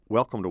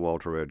Welcome to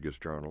Walter Edgar's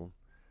Journal.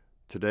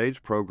 Today's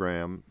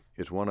program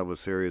is one of a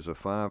series of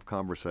 5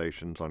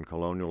 conversations on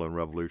colonial and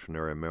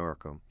revolutionary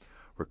America,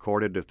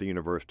 recorded at the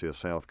University of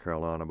South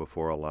Carolina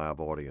before a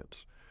live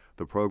audience.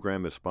 The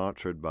program is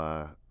sponsored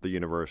by the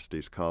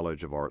university's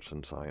College of Arts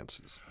and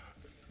Sciences.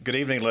 Good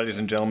evening, ladies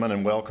and gentlemen,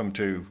 and welcome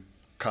to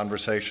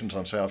Conversations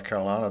on South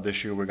Carolina.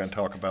 This year we're going to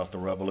talk about the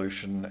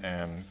Revolution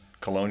and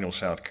colonial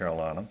South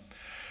Carolina.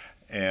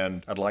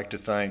 And I'd like to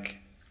thank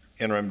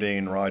Interim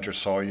Dean Roger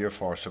Sawyer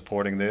for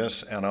supporting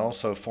this, and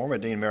also former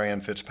Dean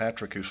Marianne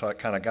Fitzpatrick, who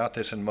kind of got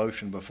this in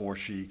motion before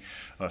she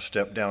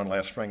stepped down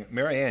last spring.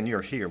 Marianne,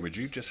 you're here. Would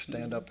you just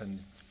stand up and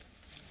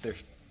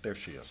there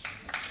she is.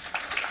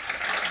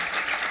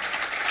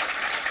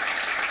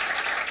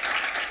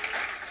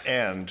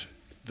 And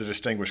the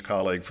distinguished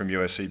colleague from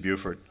USC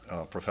Beaufort,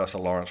 Professor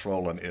Lawrence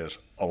Rowland, is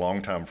a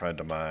longtime friend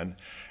of mine,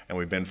 and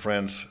we've been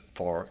friends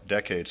for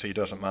decades. He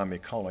doesn't mind me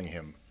calling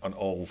him an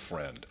old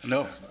friend.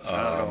 No,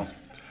 not at all.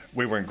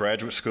 We were in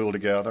graduate school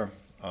together.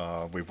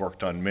 We've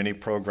worked on many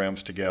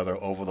programs together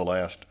over the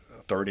last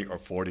 30 or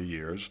 40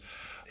 years.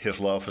 His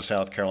love for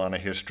South Carolina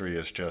history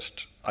is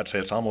just, I'd say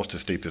it's almost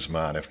as deep as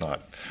mine, if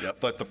not. Yep.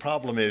 But the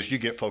problem is you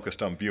get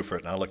focused on Beaufort,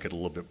 and I look at a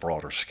little bit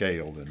broader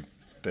scale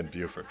than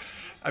Beaufort.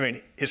 I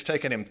mean, it's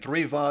taken him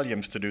 3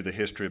 volumes to do the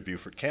history of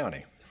Beaufort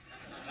County.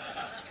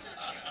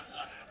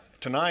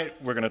 Tonight,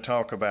 we're going to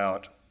talk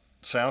about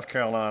South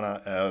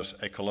Carolina as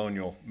a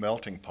colonial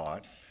melting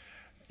pot.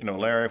 You know,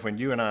 Larry, when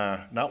you and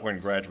I, not were in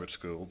graduate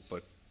school,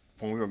 but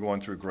when we were going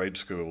through grade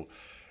school,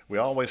 we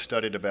always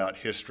studied about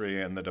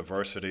history and the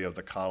diversity of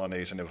the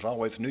colonies, and it was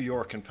always New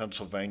York and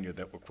Pennsylvania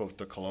that were, quote,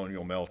 the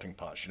colonial melting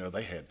pots. You know,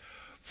 they had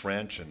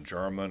French and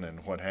German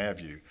and what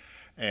have you.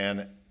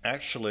 And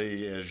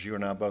actually, as you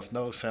and I both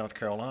know, South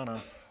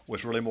Carolina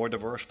was really more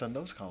diverse than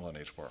those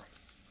colonies were.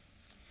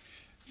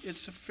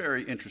 It's a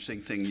very interesting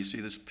thing. You see,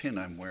 this pin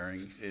I'm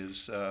wearing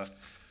is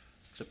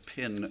the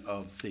pin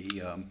of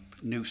the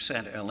new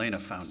Santa Elena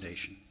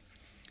Foundation.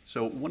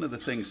 So one of the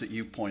things that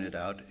you pointed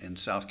out in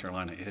South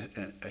Carolina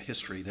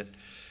history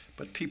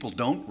but people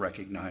don't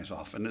recognize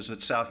often is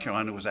that South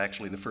Carolina was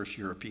actually the first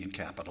European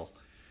capital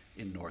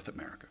in North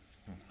America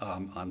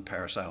on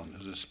Paris Island. There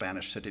was a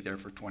Spanish city there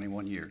for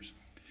 21 years.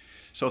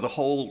 So the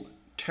whole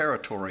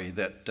territory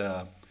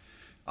that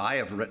I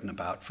have written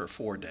about for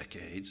 4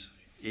 decades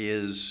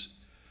is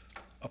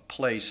a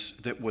place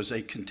that was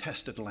a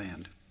contested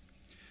land.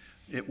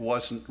 It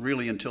wasn't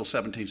really until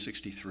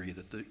 1763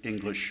 that the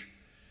English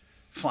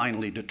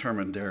finally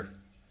determined their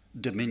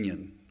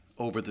dominion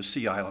over the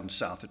sea islands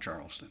south of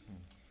Charleston.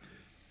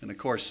 And of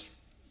course,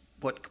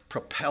 what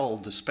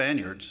propelled the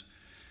Spaniards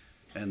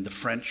and the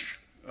French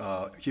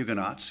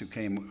Huguenots who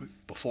came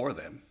before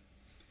them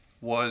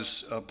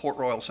was Port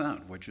Royal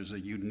Sound, which is a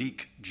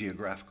unique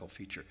geographical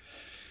feature.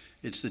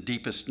 It's the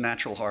deepest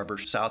natural harbor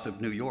south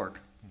of New York.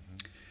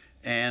 Mm-hmm.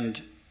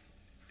 And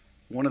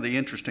one of the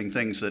interesting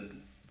things that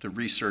the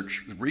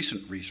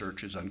recent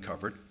research has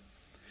uncovered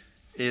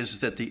is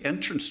that the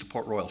entrance to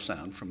Port Royal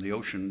Sound from the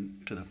ocean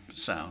to the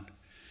sound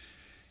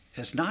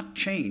has not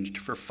changed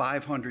for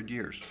 500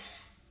 years.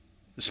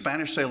 The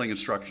Spanish sailing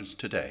instructions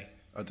today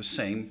are the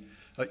same.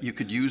 You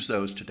could use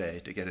those today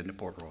to get into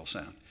Port Royal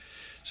Sound.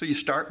 So you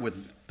start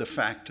with the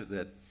fact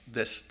that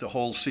the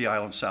whole sea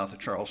island south of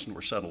Charleston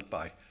were settled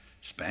by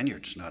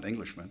Spaniards, not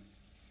Englishmen.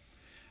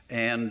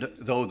 And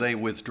though they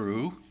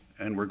withdrew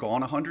and were gone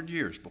 100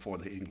 years before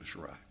the English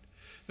arrived,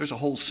 there's a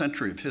whole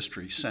century of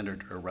history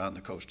centered around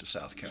the coast of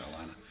South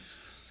Carolina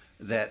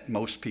that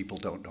most people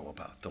don't know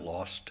about, the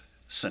lost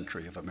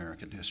century of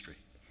American history.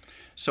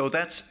 So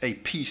that's a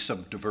piece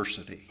of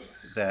diversity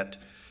that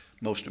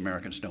most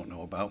Americans don't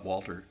know about.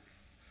 Walter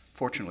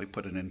fortunately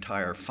put an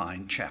entire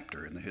fine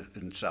chapter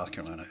in South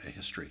Carolina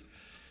history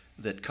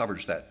that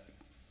covers that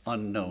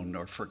unknown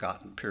or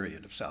forgotten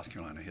period of South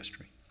Carolina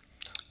history.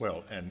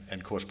 Well, and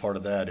of course part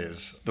of that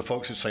is the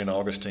folks at St.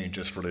 Augustine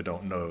just really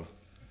don't know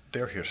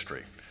their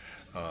history.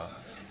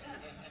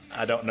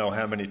 I don't know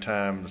how many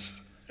times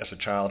as a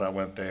child I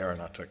went there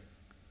and I took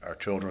our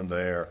children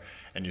there,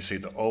 and you see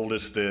the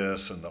oldest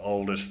this and the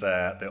oldest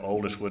that, the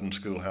oldest wooden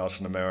schoolhouse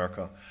in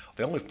America.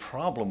 The only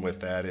problem with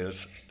that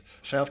is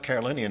South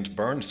Carolinians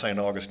burned St.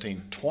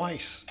 Augustine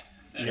twice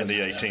in the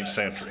 18th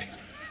century.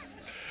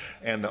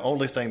 And the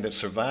only thing that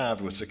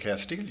survived was the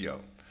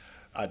Castillo.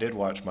 I did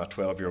watch my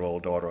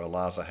 12-year-old daughter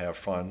Eliza have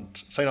fun.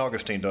 St.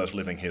 Augustine does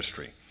living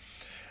history.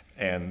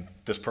 And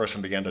this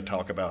person began to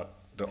talk about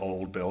the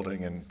old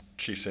building, and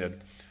she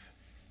said,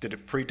 did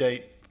it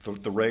predate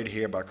the raid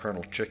here by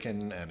Colonel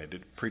Chicken, and did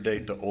it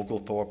predate the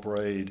Oglethorpe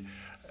raid?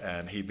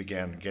 And he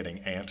began getting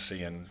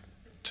antsy and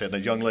said, now,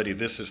 young lady,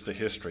 this is the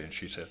history. And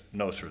she said,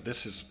 no, sir,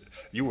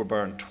 you were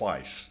burned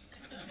twice.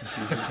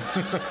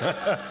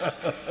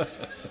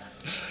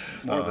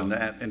 More than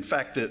that. In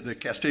fact, the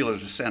Castillo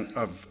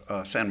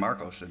of San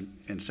Marcos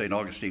in St.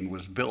 Augustine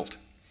was built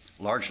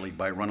largely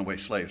by runaway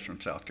slaves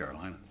from South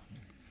Carolina.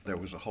 There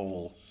was a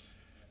whole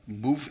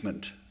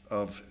movement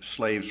of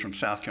slaves from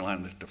South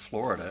Carolina to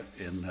Florida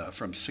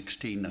from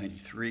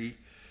 1693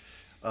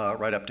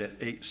 right up to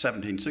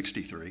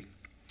 1763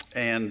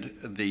 And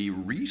the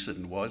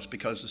reason was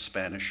because the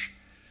Spanish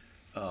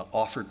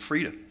offered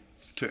freedom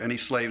to any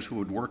slaves who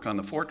would work on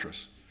the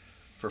fortress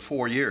for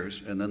 4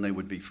 years, and then they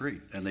would be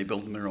freed. And they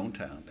built them their own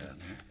town down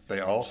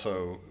there.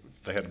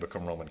 They had to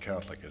become Roman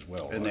Catholic as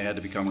well. And they had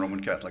to become Roman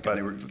Catholic. But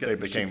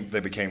and they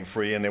became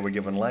free, and they were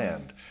given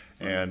land.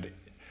 And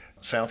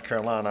South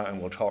Carolina, and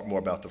we'll talk more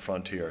about the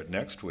frontier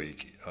next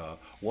week,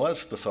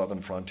 was the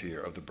southern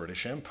frontier of the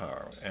British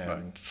Empire.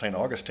 And St.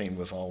 Augustine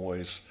was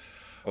always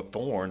a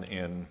thorn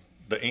in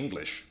the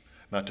English,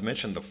 not to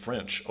mention the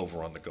French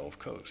over on the Gulf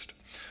Coast.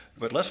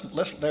 But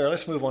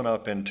let's move on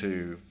up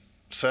into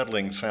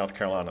settling South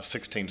Carolina,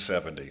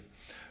 1670.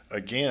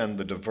 Again,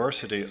 the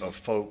diversity of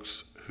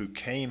folks who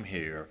came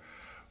here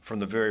from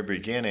the very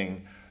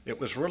beginning, it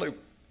was really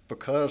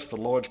because the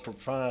Lord's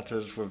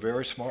proprietors were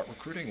very smart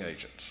recruiting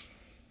agents.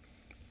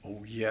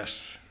 Oh,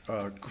 yes.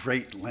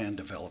 Great land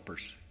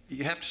developers.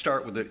 You have to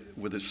start with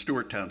the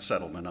Stewarttown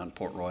settlement on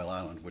Port Royal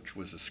Island, which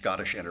was a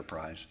Scottish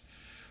enterprise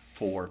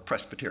for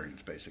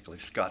Presbyterians, basically,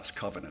 Scots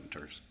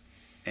Covenanters.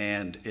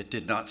 And it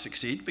did not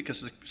succeed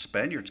because the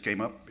Spaniards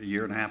came up a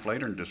year and a half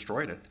later and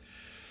destroyed it.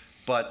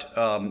 But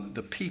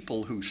the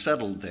people who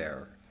settled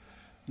there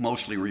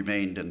mostly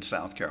remained in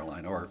South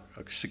Carolina, or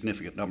a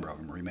significant number of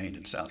them remained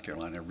in South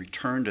Carolina,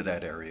 returned to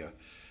that area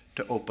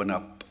to open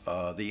up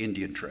the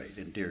Indian trade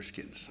in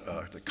deerskins,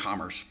 the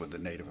commerce with the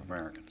Native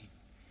Americans.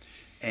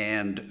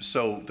 And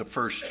so the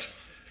first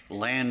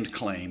land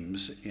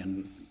claims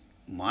in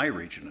my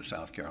region of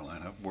South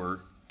Carolina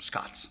were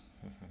Scots.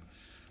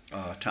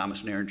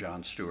 Thomas Nairn,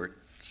 John Stewart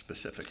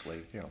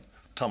specifically. Yeah.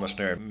 Thomas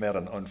Nairn met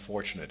an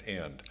unfortunate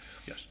end.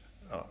 Yes.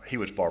 He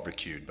was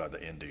barbecued by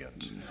the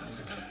Indians.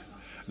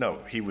 No,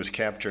 he was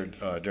captured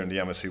during the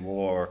Yamasee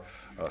War.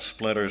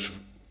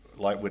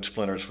 Light wood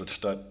splinters would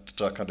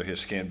stuck under his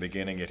skin,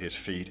 beginning at his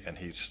feet, and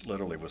he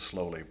literally was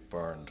slowly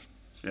burned.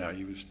 Yeah,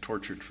 he was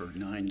tortured for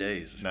 9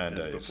 days. 9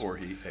 days. Before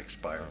he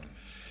expired.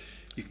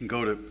 You can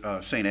go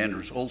to St.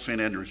 Andrew's, Old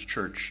St. Andrew's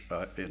Church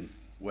in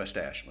West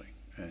Ashley,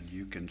 and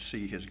you can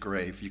see his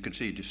grave. You can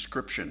see a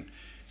description.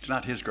 It's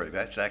not his grave.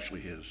 That's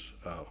actually his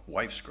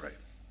wife's grave.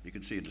 You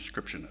can see a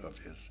description of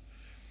his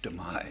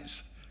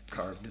demise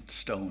carved in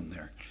stone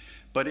there.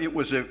 But it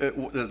was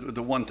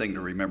the one thing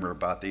to remember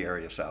about the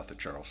area south of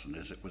Charleston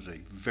is it was a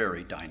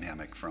very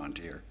dynamic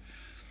frontier.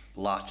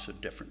 Lots of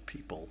different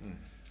people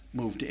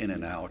moved in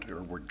and out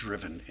or were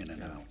driven in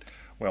and out.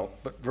 Well,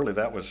 but really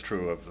that was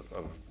true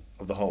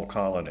of the whole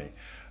colony.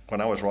 When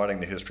I was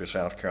writing the history of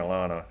South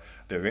Carolina,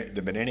 there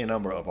have been any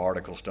number of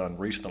articles done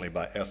recently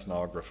by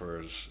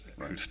ethnographers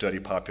who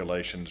study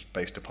populations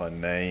based upon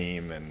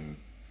name and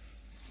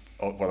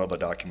what other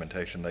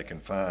documentation they can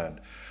find.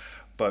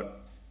 But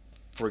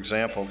for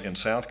example, in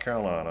South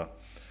Carolina,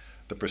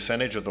 the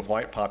percentage of the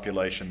white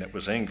population that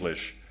was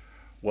English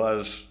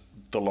was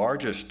the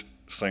largest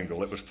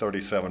single. It was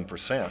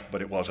 37%,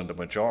 but it wasn't a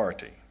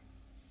majority.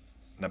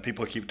 Now,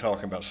 people keep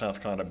talking about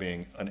South Carolina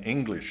being an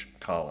English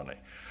colony.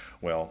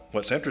 Well,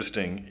 what's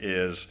interesting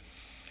is,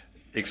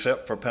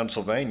 except for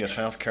Pennsylvania,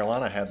 South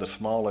Carolina had the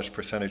smallest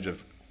percentage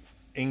of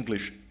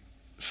English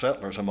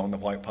settlers among the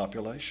white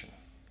population.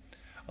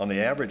 On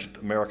the average,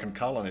 American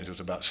colonies was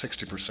about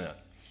 60%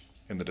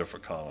 in the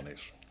different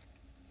colonies.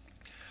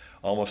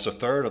 Almost a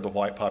third of the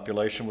white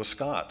population was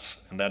Scots,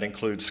 and that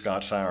includes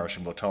Scots-Irish,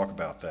 and we'll talk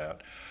about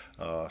that.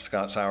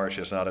 Scots-Irish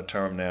is not a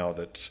term now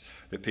that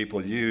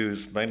people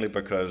use, mainly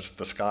because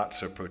the Scots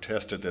have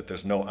protested that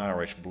there's no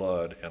Irish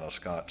blood in a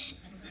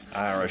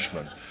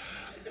Scots-Irishman.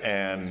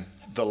 And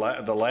the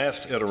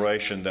last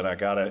iteration that I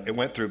got, it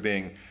went through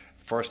being,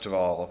 first of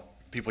all,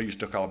 people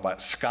used to call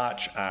it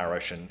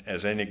Scotch-Irish, and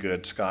as any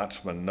good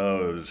Scotsman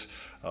knows,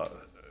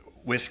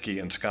 whiskey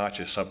and Scotch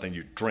is something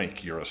you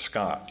drink. You're a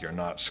Scot, you're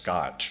not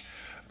Scotch.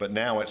 But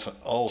now it's an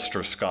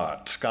Ulster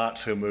Scot,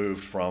 Scots who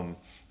moved from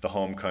the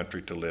home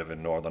country to live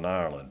in Northern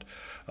Ireland.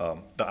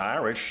 The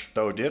Irish,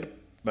 though, did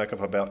make up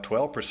about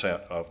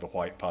 12% of the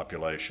white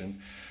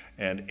population.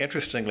 And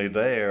interestingly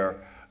there,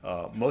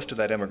 most of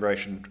that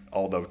immigration,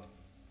 although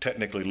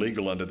technically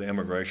legal under the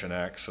Immigration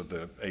Acts of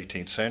the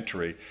 18th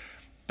century,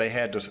 they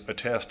had to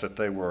attest that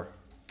they were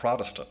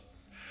Protestant.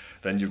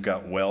 Then you've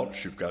got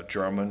Welsh, you've got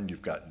German,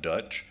 you've got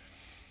Dutch.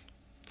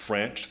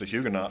 French, the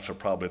Huguenots are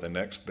probably the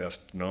next best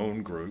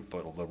known group,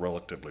 but although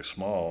relatively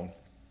small.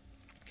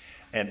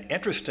 And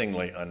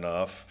interestingly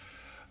enough,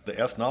 the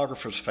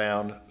ethnographers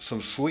found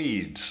some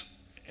Swedes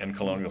in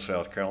colonial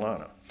South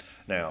Carolina.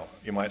 Now,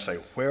 you might say,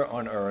 where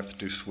on earth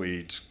do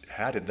Swedes,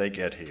 how did they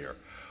get here?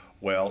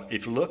 Well,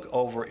 if you look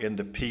over in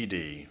the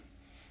PD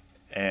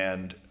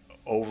and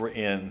over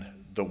in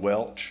the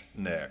Welsh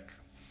Neck,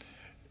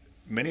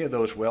 many of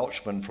those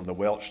Welshmen from the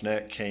Welsh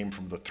Neck came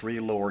from the 3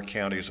 lower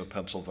counties of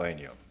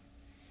Pennsylvania,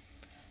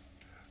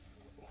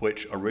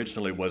 which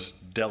originally was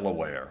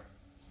Delaware,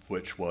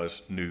 which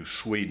was New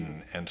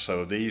Sweden. And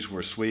so these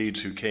were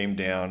Swedes who came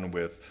down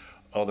with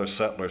other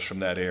settlers from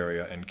that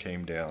area and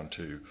came down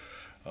to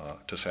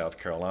South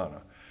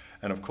Carolina.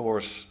 And of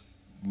course,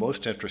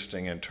 most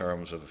interesting in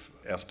terms of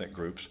ethnic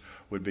groups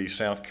would be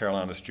South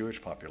Carolina's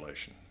Jewish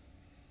population.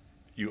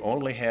 you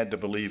only had to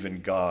believe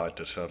in God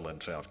to settle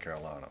in South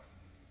Carolina.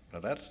 Now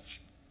that's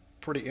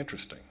pretty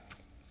interesting.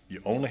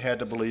 You only had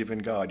to believe in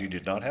God. You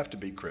did not have to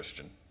be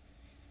Christian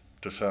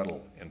to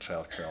settle in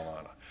South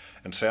Carolina.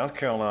 And South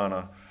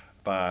Carolina,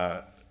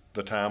 by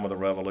the time of the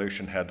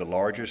Revolution, had the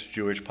largest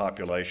Jewish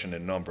population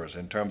in numbers.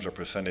 In terms of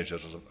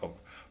percentages of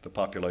the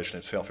population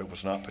itself, it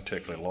was not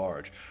particularly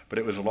large. But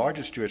it was the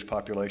largest Jewish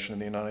population in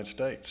the United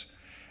States.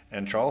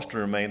 And Charleston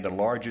remained the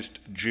largest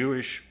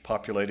Jewish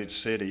populated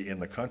city in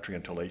the country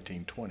until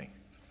 1820.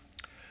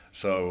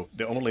 So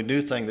the only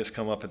new thing that's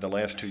come up in the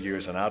last 2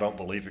 years, and I don't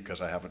believe it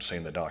because I haven't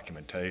seen the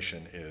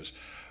documentation, is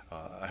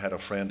I had a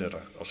friend at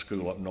a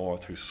school up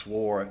north who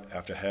swore,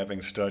 after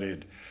having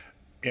studied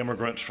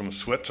immigrants from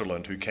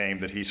Switzerland who came,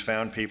 that he's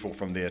found people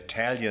from the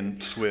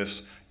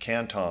Italian-Swiss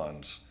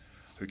cantons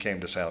who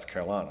came to South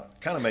Carolina.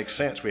 Kind of makes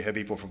sense. We have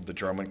people from the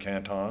German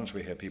cantons,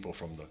 we have people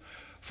from the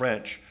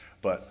French,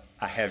 but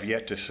I have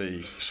yet to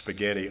see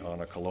spaghetti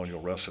on a colonial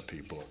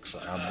recipe book, so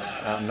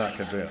I'm not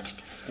convinced.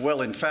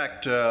 Well, in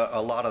fact,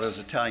 a lot of those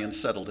Italians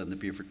settled in the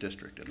Beaufort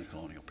District in the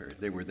colonial period.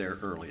 They were there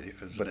early.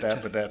 But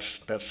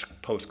that's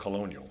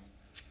post-colonial.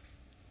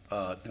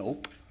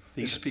 Nope.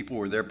 These people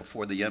were there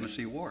before the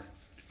Yenisei War.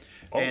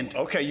 Oh, and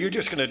okay. You're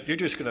just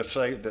gonna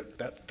say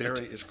that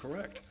theory is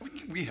correct.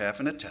 We have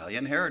an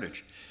Italian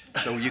heritage,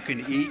 so you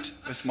can eat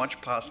as much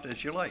pasta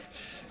as you like.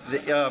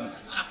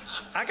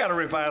 I got to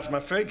revise my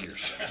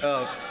figures.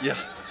 Yeah.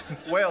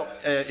 Well,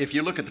 if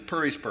you look at the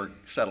Perrysburg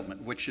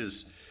settlement, which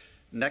is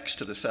next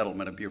to the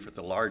settlement of Beaufort,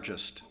 the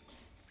largest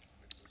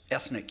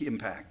ethnic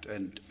impact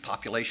and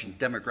population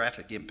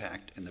demographic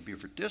impact in the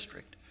Beaufort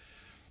district,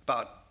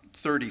 about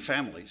 30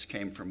 families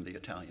came from the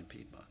Italian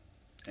Piedmont,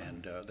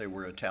 and they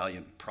were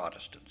Italian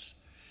Protestants.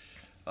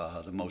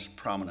 The most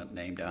prominent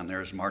name down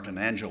there is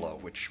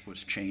Martinangelo, which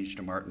was changed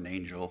to Martin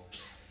Angel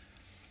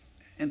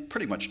and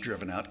pretty much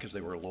driven out because they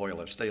were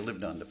loyalists. They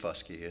lived on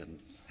Defusky,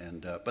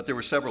 but there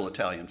were several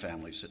Italian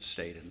families that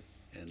stayed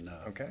in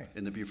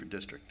the Beaufort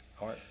district.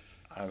 All right.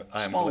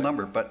 Small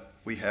number, but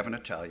we have an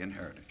Italian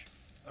heritage.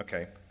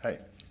 Okay. Hey,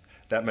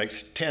 that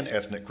makes 10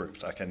 ethnic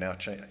groups. I can now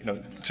change.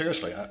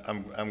 Seriously,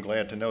 I'm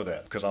glad to know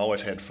that, because I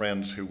always had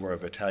friends who were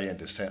of Italian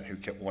descent who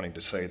kept wanting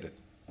to say that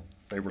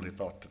they really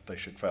thought that they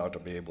should try to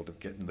be able to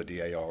get in the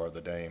DAR or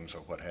the Dames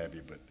or what have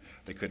you, but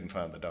they couldn't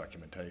find the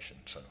documentation.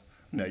 So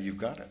now you've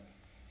got it.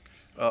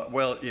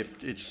 Well,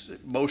 if it's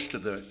most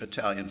of the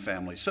Italian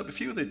families, so a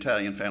few of the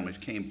Italian families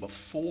came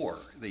before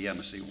the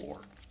Yenisei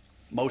War.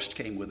 Most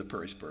came with the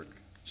Perrysburg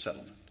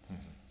settlement,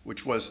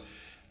 which was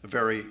a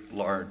very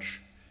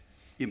large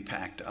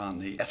impact on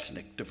the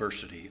ethnic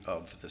diversity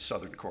of the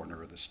southern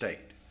corner of the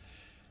state,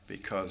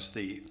 because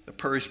the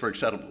Perrysburg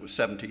settlement was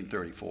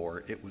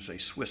 1734. It was a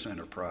Swiss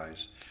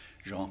enterprise,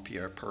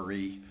 Jean-Pierre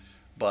Perry,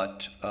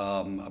 but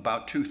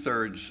about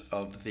 2/3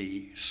 of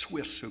the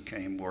Swiss who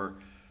came were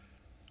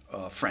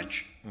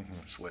French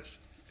Swiss.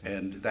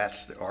 And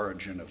that's the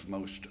origin of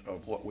most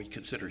of what we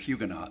consider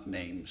Huguenot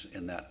names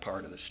in that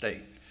part of the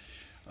state.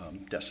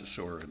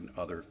 Desesseur and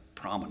other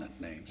prominent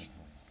names,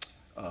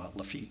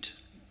 Lafitte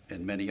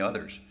and many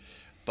others.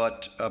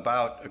 But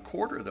about a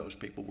quarter of those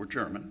people were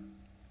German,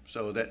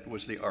 so that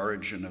was the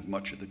origin of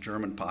much of the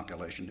German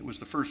population. It was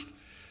the first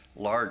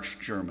large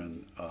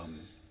German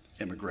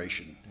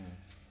immigration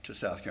to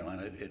South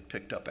Carolina. It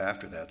picked up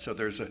after that. So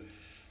there's a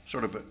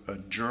sort of a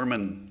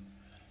German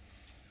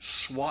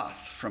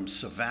swath from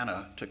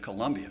Savannah to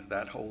Columbia,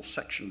 that whole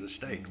section of the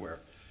state where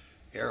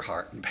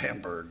Earhart and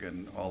Bamberg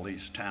and all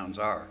these towns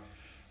are,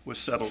 was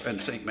settled,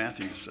 and St.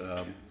 Matthews.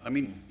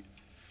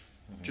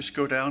 Just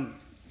go down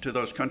to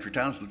those country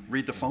towns and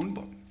read the phone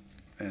book,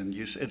 and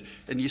you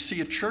see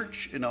a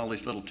church in all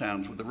these little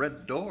towns with a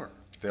red door.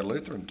 They're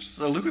Lutherans. It's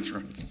the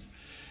Lutherans.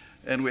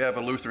 And we have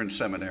a Lutheran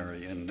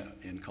seminary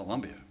in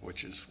Columbia,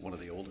 which is one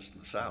of the oldest in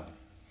the South.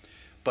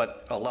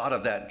 But a lot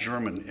of that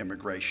German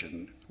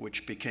immigration,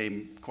 which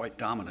became quite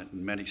dominant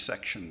in many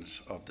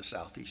sections of the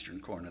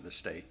southeastern corner of the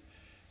state,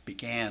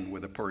 began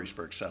with the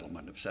Perrysburg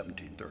settlement of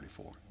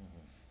 1734.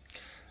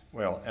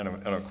 Well, and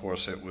of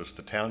course it was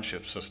the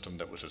township system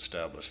that was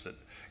established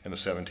in the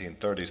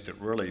 1730s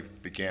that really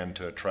began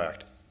to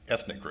attract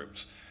ethnic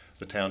groups.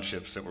 The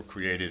townships that were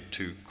created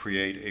to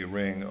create a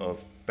ring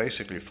of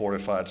basically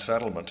fortified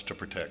settlements to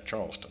protect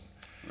Charleston.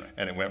 Right.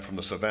 And it went from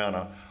the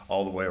Savannah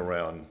all the way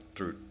around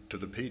through to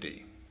the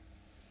PD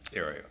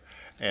area.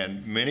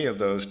 And many of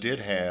those did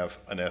have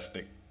an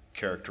ethnic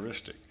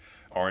characteristic.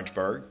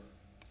 Orangeburg,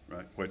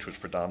 right, which was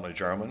predominantly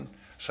German,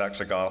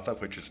 Saxe-Gotha,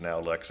 which is now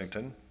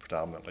Lexington,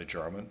 predominantly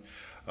German.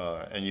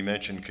 And you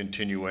mentioned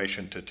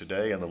continuation to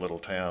today in the little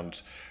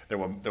towns. There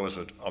was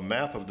a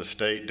map of the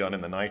state done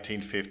in the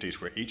 1950s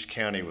where each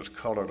county was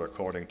colored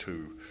according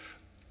to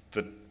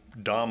the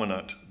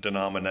dominant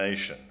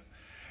denomination.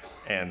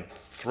 And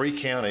 3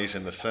 counties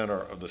in the center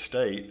of the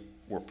state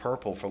were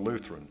purple for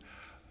Lutheran: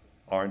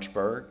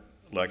 Orangeburg,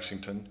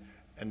 Lexington,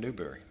 and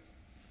Newberry.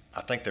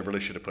 I think they really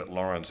should have put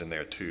Lawrence in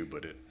there too,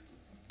 but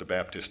the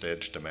Baptist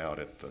edged them out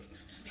at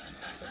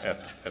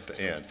the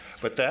end.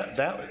 But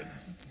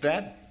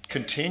that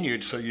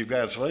continued. So you've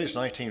got, as late as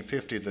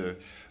 1950,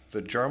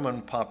 the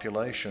German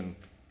population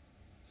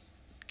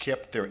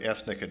kept their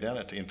ethnic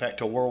identity. In fact,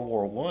 till World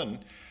War I,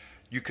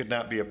 you could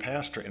not be a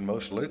pastor in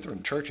most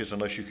Lutheran churches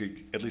unless you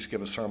could at least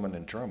give a sermon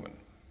in German.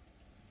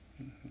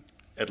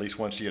 At least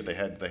once a year they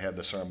had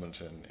the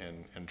sermons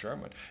in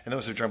German. And there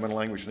was a German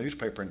language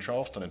newspaper in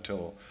Charleston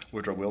until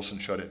Woodrow Wilson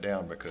shut it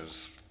down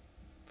because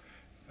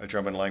a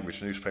German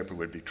language newspaper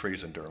would be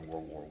treason during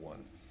World War I.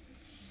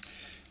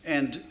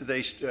 And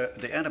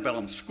the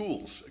antebellum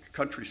schools,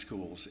 country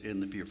schools in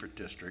the Beaufort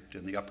district,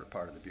 in the upper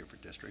part of the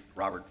Beaufort district,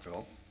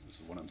 Robertville, this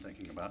is the one I'm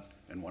thinking about,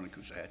 and one in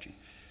Coosawhatchee,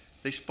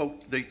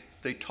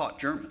 they taught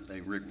German.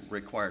 They were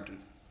required to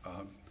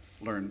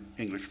learn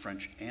English,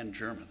 French, and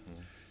German.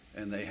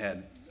 Mm-hmm. And they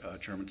had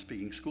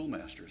German-speaking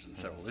schoolmasters and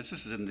several. This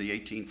is in the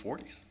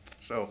 1840s.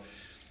 So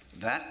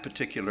that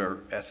particular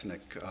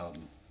ethnic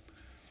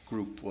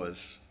group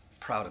was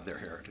proud of their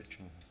heritage.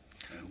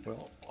 Mm-hmm.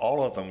 Well,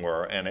 all of them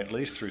were, and at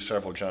least through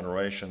several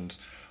generations,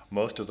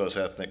 most of those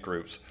ethnic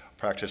groups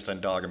practiced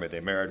endogamy. They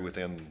married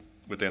within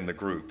the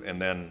group,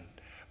 and then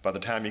by the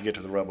time you get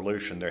to the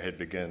Revolution, there had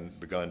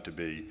begun to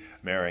be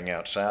marrying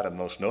outside, and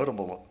most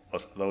notable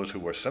of those who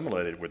were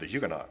assimilated were the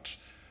Huguenots.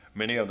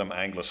 Many of them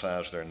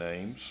anglicized their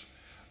names,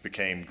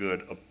 became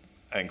good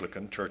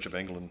Anglican, Church of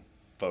England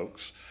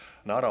folks.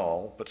 Not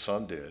all, but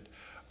some did.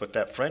 But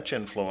that French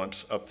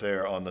influence up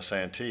there on the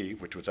Santee,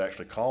 which was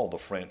actually called the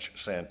French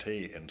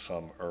Santee in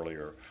some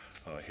earlier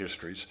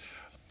histories,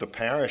 the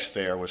parish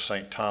there was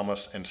St.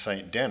 Thomas and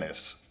St.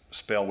 Denis,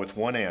 spelled with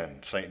one N.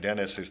 St.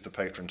 Denis is the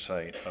patron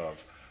saint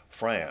of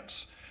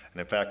France.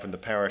 And in fact, when the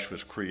parish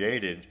was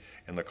created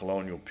in the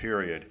colonial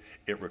period,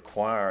 it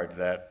required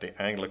that the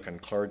Anglican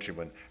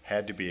clergyman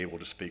had to be able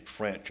to speak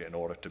French in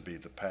order to be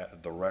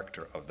the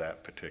rector of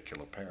that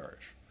particular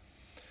parish.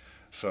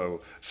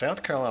 So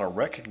South Carolina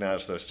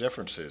recognized those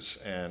differences,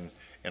 and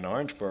in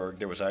Orangeburg,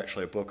 there was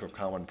actually a Book of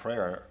Common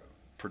Prayer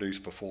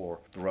produced before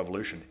the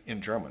Revolution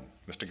in German.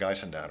 Mr.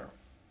 Geisendiner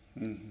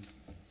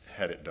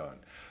had it done.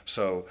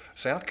 So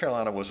South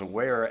Carolina was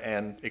aware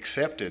and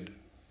accepted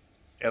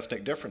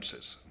ethnic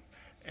differences.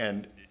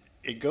 And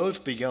it goes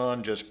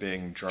beyond just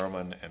being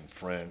German and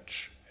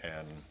French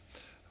and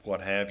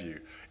what have you.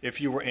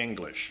 If you were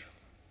English,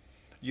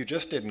 you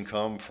just didn't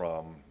come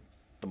from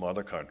the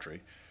mother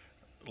country.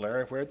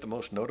 Larry, where'd the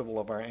most notable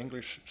of our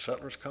English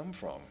settlers come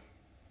from?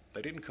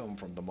 They didn't come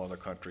from the mother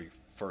country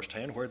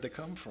firsthand. Where'd they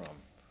come from?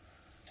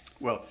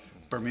 Well,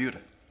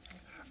 Bermuda.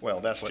 Well,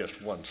 that's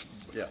just one.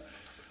 Yeah.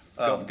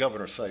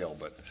 Governor Sale,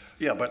 but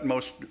yeah, but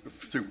most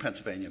through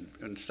Pennsylvania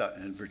and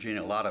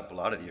Virginia. A lot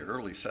of the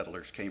early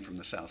settlers came from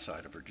the south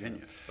side of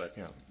Virginia. But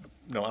yeah,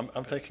 no,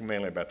 I'm thinking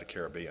mainly about the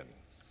Caribbean.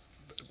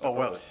 Oh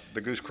well,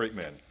 the Goose Creek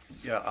men.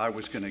 Yeah, I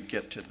was going to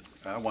get to.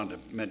 I wanted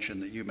to mention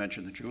that you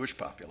mentioned the Jewish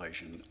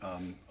population.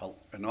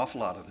 An awful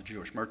lot of the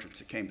Jewish merchants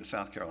that came to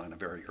South Carolina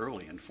very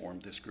early and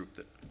formed this group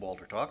that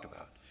Walter talked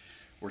about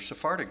were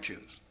Sephardic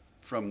Jews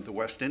from the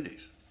West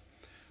Indies.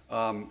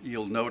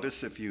 You'll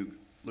notice if you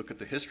look at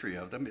the history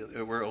of them,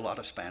 there were a lot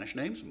of Spanish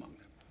names among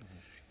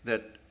them.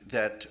 Mm-hmm.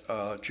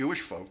 That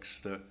Jewish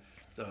folks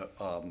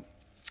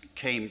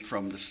came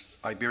from the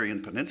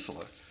Iberian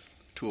Peninsula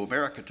to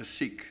America to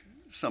seek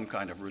some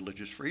kind of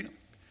religious freedom,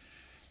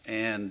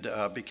 and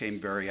became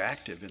very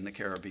active in the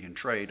Caribbean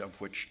trade, of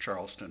which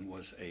Charleston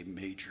was a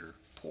major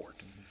port.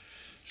 Mm-hmm.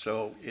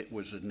 So it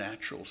was a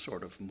natural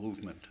sort of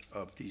movement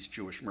of these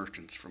Jewish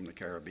merchants from the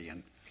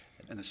Caribbean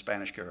and the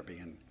Spanish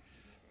Caribbean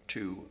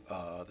to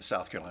the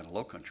South Carolina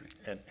Lowcountry.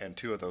 And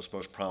two of those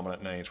most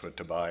prominent names were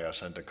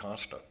Tobias and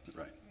DaCosta.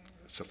 Right.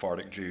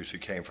 Sephardic Jews who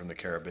came from the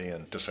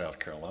Caribbean to South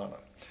Carolina.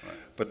 Right.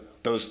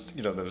 But those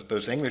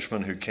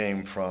Englishmen who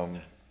came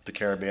from the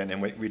Caribbean,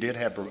 and we did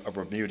have a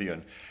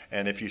Bermudian,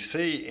 and if you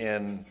see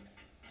in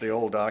the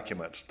old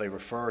documents, they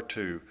refer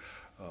to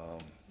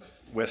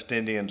West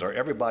Indians, or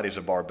everybody's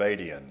a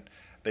Barbadian.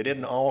 They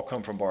didn't all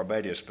come from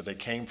Barbados, but they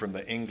came from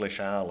the English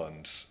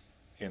islands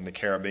in the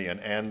Caribbean,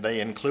 and they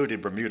included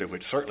Bermuda,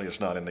 which certainly is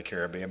not in the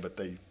Caribbean, but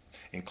they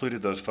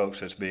included those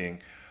folks as being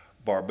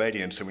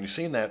Barbadians. So when you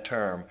see that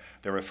term,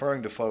 they're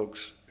referring to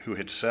folks who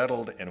had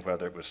settled in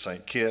whether it was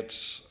St.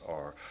 Kitts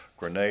or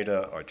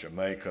Grenada or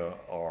Jamaica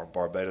or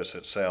Barbados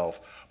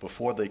itself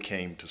before they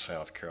came to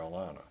South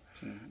Carolina.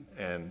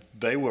 Mm-hmm. And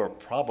they were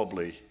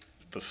probably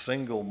the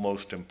single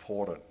most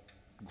important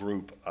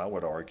group, I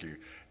would argue,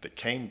 that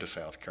came to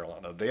South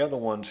Carolina. They're the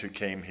ones who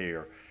came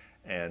here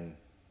and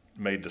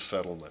made the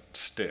settlement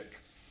stick.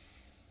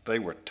 They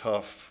were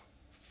tough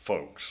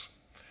folks.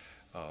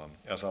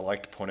 As I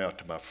like to point out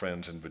to my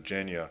friends in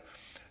Virginia,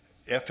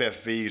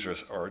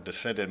 FFVs are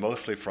descended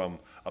mostly from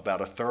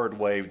about a third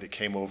wave that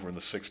came over in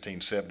the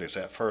 1670s.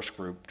 That first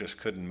group just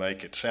couldn't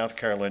make it. South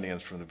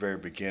Carolinians from the very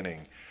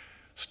beginning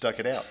stuck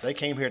it out. They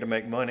came here to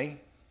make money.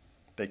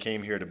 They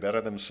came here to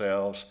better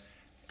themselves,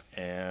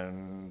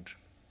 and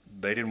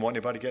they didn't want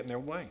anybody getting in their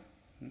way.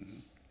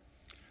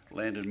 Mm-hmm.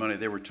 Land and money,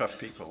 they were tough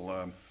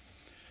people.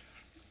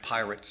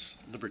 Pirates,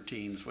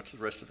 libertines, what's the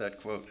rest of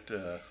that quote?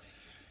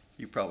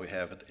 You probably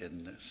have it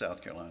in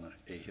South Carolina,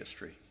 A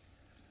History.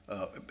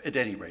 At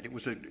any rate, it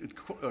was a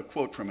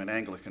quote from an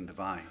Anglican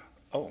divine.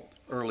 Oh,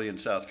 early in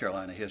South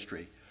Carolina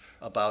history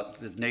about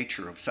the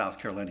nature of South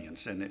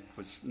Carolinians, and it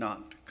was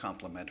not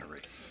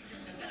complimentary.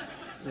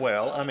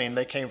 well, I mean,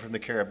 they came from the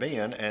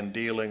Caribbean, and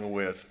dealing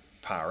with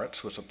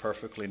pirates was a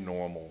perfectly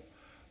normal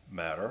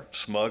matter.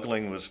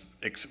 Smuggling was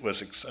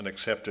an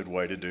accepted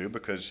way to do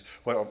because,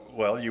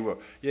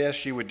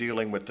 you were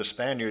dealing with the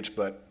Spaniards,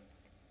 but,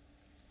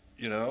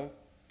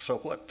 so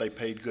what? They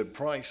paid good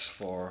price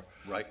for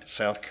Right.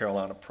 South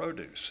Carolina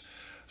produce.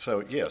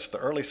 So, yes, the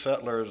early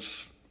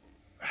settlers,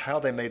 how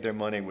they made their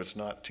money was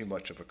not too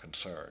much of a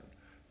concern.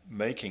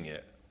 Making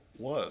it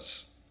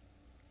was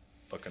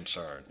a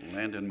concern.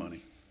 Land and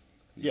money.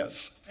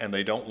 Yes, and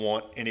they don't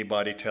want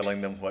anybody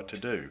telling them what to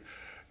do.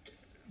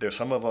 There's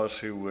some of us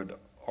who would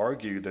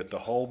argue that the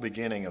whole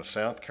beginning of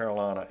South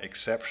Carolina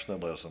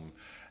exceptionalism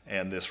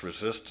and this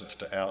resistance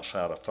to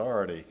outside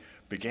authority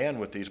began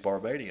with these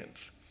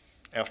Barbadians.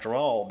 After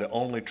all, the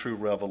only true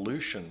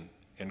revolution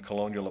in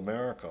colonial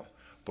America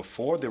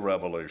before the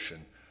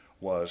Revolution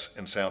was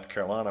in South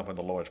Carolina when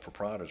the Lords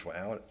Proprietors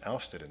were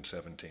ousted in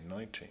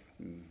 1719.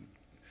 Mm-hmm.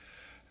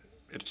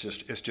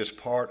 It's just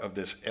part of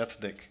this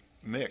ethnic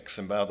mix.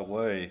 And by the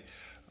way,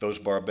 those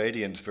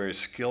Barbadians very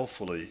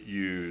skillfully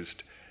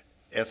used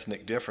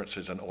ethnic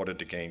differences in order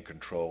to gain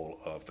control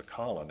of the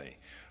colony,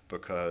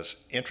 because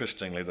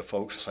interestingly, the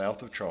folks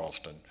south of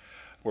Charleston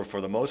were for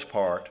the most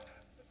part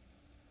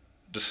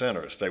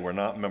dissenters. They were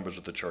not members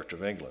of the Church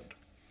of England,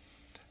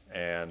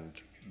 and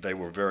they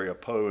were very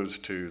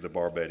opposed to the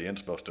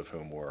Barbadians, most of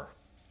whom were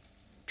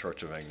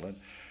Church of England,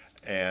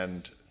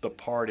 and the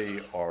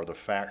party or the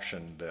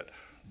faction that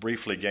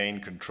briefly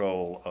gained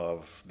control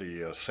of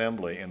the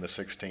assembly in the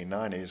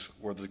 1690s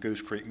were the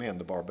Goose Creek Men,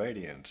 the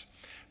Barbadians.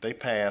 They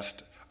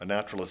passed a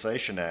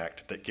naturalization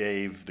act that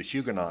gave the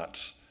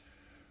Huguenots,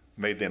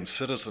 made them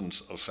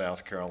citizens of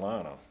South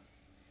Carolina,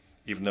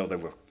 even though they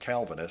were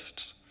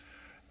Calvinists.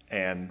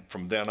 And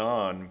from then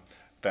on,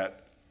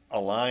 that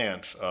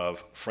alliance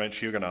of French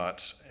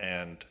Huguenots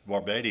and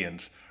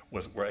Barbadians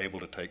were able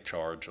to take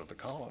charge of the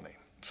colony.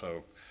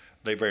 So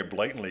they very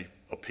blatantly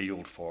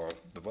appealed for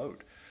the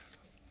vote.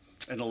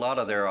 And a lot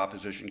of their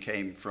opposition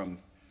came from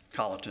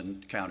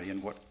Colleton County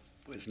and what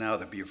is now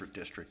the Beaufort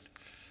District,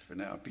 or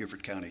now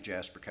Beaufort County,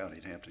 Jasper County,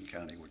 and Hampton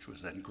County, which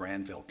was then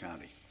Granville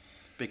County,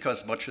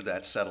 because much of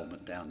that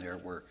settlement down there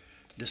were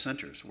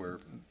dissenters,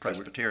 were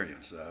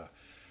Presbyterians.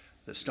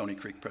 The Stony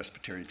Creek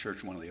Presbyterian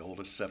Church, one of the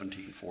oldest,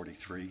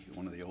 1743,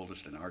 one of the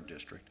oldest in our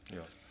district.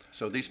 Yeah.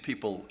 So these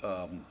people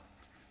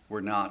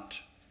were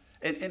not,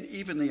 and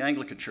even the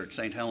Anglican Church,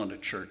 St. Helena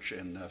Church,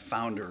 and the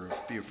founder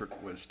of Beaufort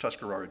was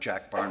Tuscarora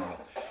Jack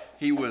Barnwell.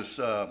 He was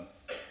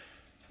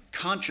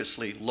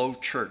consciously low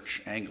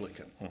church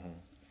Anglican, mm-hmm.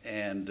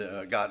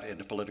 and got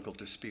into political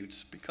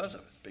disputes because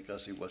of it,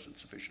 because he wasn't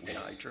sufficiently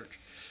high church.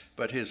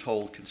 But his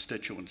whole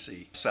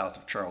constituency south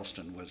of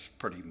Charleston was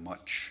pretty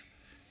much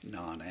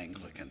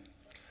non-Anglican.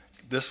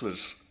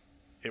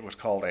 It was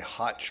called a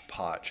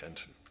hodgepodge,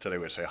 and today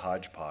we would say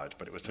hodgepodge,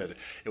 but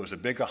it was a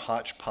bigger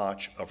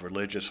hodgepodge of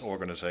religious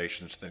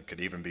organizations than could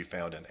even be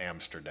found in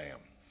Amsterdam.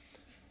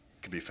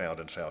 It could be found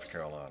in South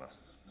Carolina.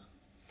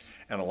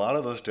 And a lot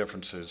of those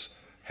differences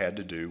had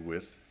to do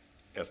with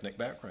ethnic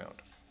background.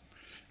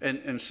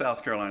 And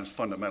South Carolina's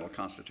fundamental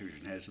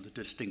constitution has the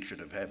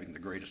distinction of having the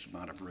greatest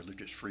amount of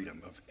religious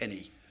freedom of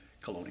any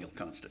colonial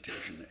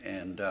constitution.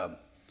 And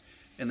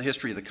the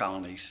history of the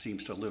colony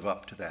seems to live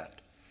up to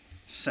that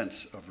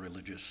sense of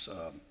religious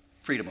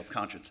freedom of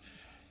conscience,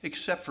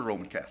 except for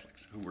Roman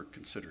Catholics, who were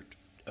considered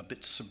a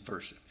bit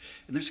subversive.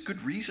 And there's good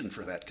reason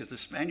for that, because the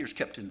Spaniards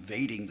kept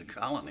invading the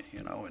colony,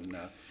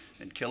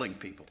 and killing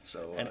people.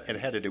 So and it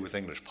had to do with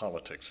English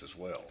politics as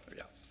well.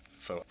 Yeah.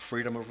 So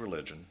freedom of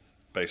religion,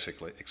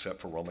 basically,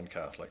 except for Roman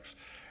Catholics.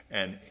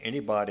 And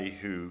anybody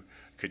who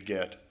could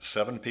get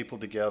 7 people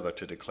together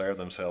to declare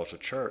themselves a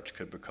church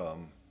could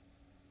become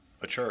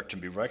a church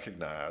and be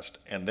recognized.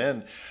 And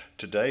then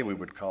today we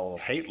would call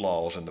hate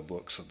laws in the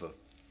books of the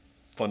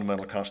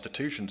fundamental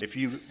constitutions. If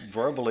you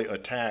verbally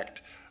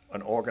attacked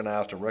an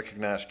organized and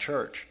recognized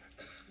church,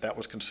 that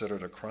was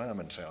considered a crime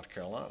in South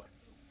Carolina.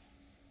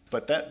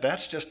 But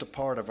that's just a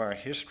part of our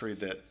history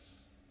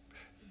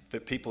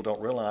that people don't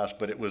realize,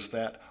 but it was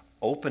that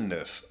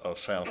openness of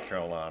South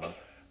Carolina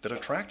that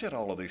attracted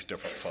all of these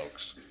different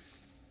folks.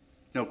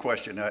 No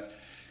question.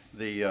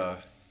 The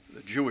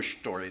Jewish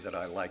story that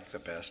I like the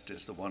best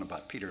is the one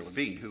about Peter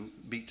Levine, who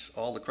meets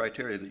all the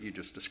criteria that you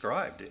just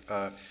described.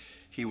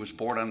 He was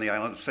born on the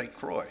island of St.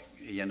 Croix.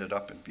 He ended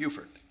up in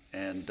Beaufort,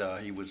 and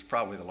he was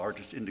probably the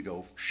largest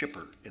indigo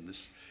shipper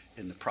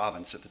in the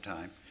province at the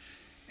time.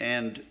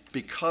 And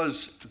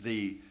because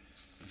the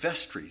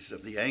vestries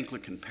of the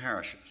Anglican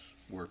parishes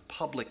were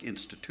public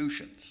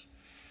institutions,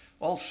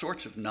 all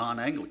sorts of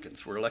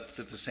non-Anglicans were elected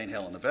to the St.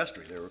 Helena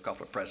vestry. There were a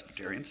couple of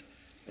Presbyterians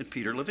and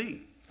Peter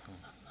Levine,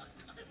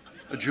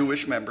 a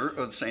Jewish member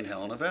of the St.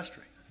 Helena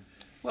vestry.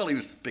 Well, he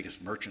was the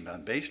biggest merchant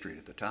on Bay Street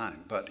at the time,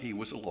 but he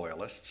was a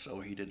loyalist,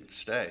 so he didn't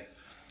stay.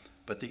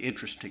 But the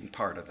interesting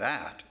part of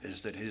that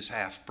is that his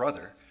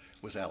half-brother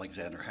was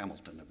Alexander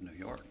Hamilton of New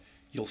York.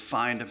 you'll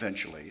find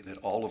eventually that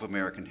all of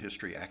American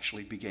history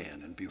actually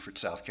began in Beaufort,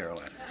 South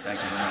Carolina.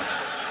 Thank you very much.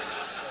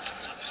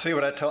 See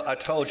what I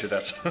told you,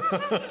 that's...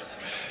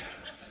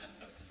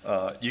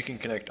 you can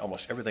connect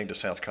almost everything to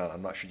South Carolina.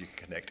 I'm not sure you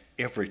can connect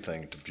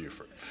everything to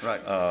Beaufort.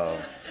 Right.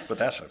 But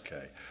that's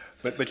okay.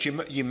 But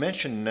you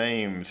mentioned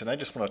names, and I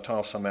just want to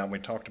toss some out. We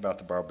talked about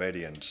the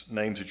Barbadians,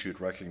 names that you'd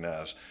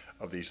recognize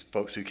of these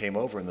folks who came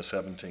over in the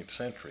 17th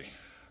century.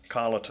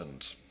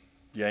 Colletons,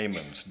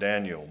 Yeamans,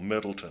 Daniel,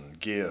 Middleton,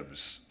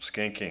 Gibbs,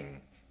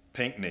 Skinking,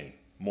 Pinckney,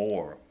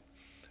 Moore,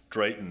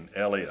 Drayton,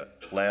 Elliott,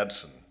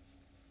 Ladson.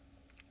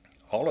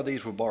 All of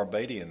these were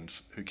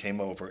Barbadians who came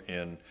over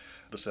in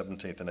the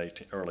 17th and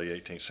early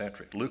 18th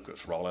century.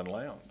 Lucas, Roland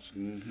Lowndes,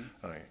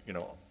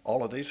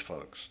 all of these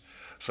folks.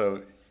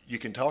 So you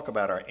can talk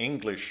about our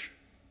English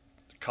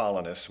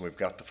colonists. We've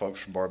got the folks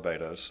from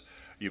Barbados.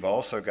 You've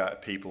also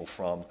got people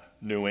from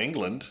New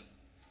England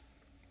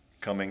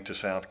coming to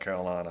South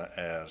Carolina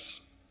as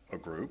a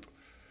group.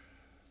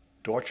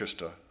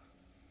 Dorchester,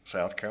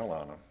 South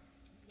Carolina,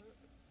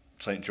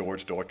 St.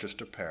 George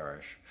Dorchester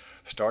Parish,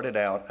 started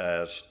out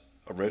as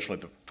originally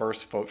the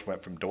first folks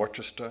went from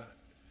Dorchester,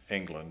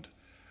 England,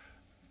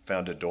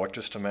 founded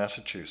Dorchester,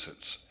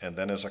 Massachusetts, and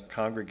then as a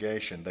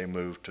congregation they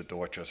moved to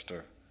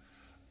Dorchester,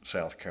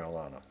 South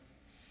Carolina.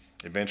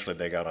 Eventually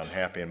they got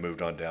unhappy and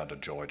moved on down to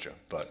Georgia.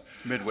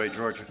 Midway,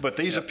 Georgia. But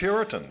these are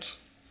Puritans.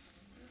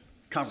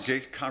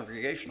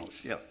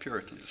 Congregationalists, yeah,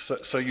 Puritans.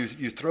 So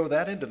you throw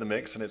that into the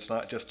mix, and it's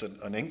not just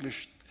an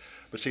English,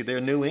 but see, there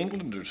are New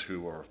Englanders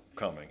who are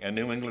coming, and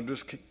New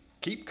Englanders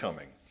keep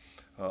coming,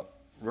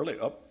 really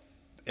up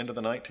into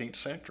the 19th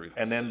century,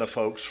 and then the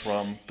folks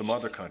from the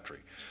mother country.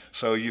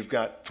 So you've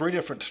got three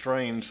different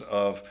strains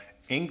of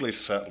English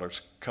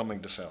settlers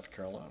coming to South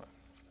Carolina.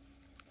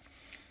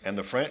 And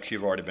the French,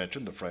 you've already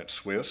mentioned, the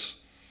French-Swiss.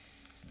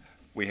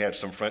 We had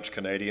some French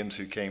Canadians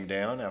who came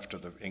down after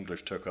the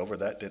English took over.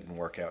 That didn't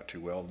work out too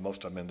well.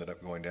 Most of them ended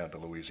up going down to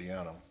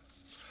Louisiana.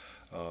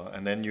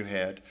 And then you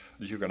had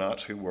the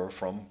Huguenots who were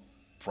from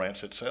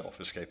France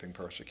itself, escaping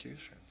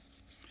persecution.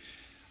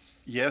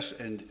 Yes,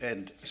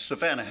 and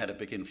Savannah had a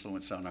big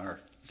influence on our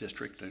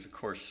district. And of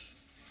course,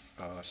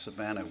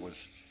 Savannah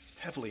was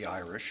heavily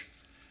Irish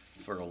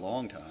for a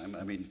long time.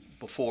 I mean,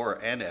 before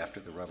and after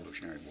the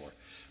Revolutionary War.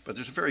 But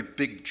there's a very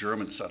big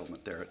German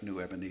settlement there at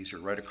New Ebenezer,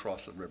 right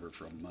across the river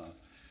from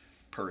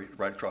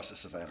right across the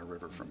Savannah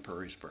River from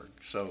Perrysburg.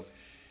 So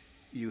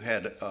you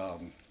had a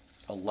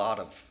lot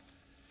of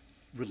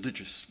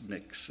religious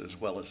mix as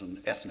well as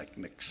an ethnic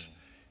mix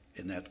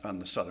in that on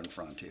the southern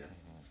frontier.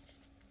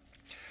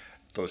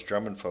 Those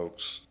German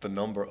folks, the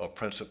number of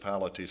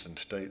principalities and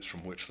states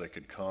from which they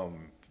could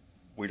come,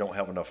 we don't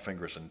have enough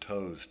fingers and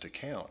toes to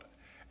count.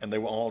 And they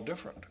were all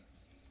different.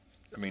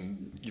 I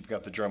mean, you've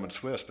got the German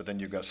Swiss, but then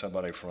you've got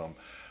somebody from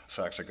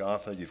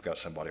Saxe-Gotha, you've got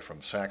somebody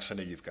from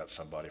Saxony, you've got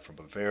somebody from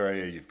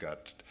Bavaria, you've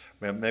got,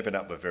 maybe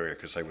not Bavaria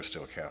because they were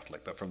still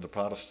Catholic, but from the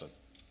Protestant.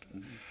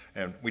 Mm-hmm.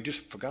 And we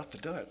just forgot the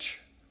Dutch.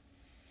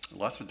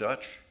 Lots of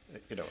Dutch.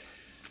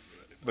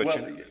 But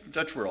well,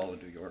 Dutch were all in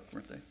New York,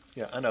 weren't they?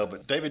 Yeah, I know,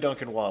 but David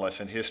Duncan Wallace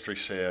in history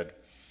said,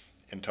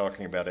 in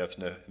talking about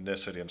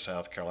ethnicity in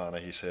South Carolina,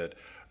 he said,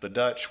 the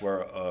Dutch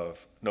were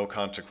of no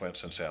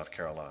consequence in South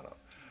Carolina.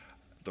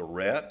 The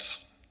Rets,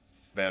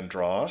 Van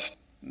Drost,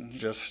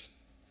 just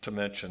to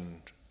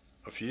mention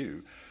a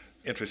few.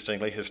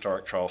 Interestingly,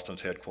 historic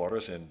Charleston's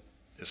headquarters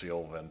is the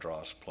old Van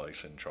Drost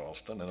place in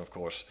Charleston. And of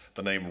course,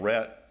 the name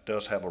Rhett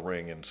does have a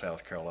ring in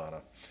South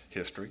Carolina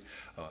history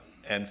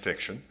and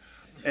fiction.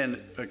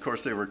 And of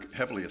course, they were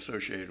heavily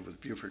associated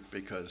with Beaufort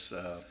because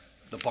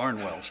the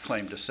Barnwells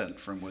claimed descent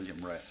from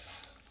William Rhett.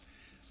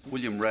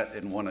 William Rhett,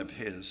 in one of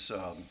his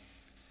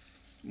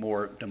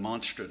more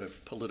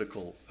demonstrative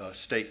political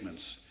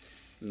statements,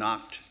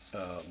 knocked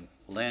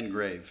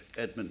Landgrave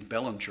Edmund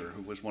Bellinger,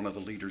 who was one of the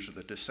leaders of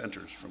the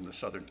dissenters from the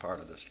southern part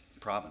of this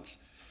province,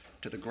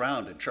 to the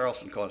ground in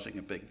Charleston, causing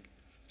a big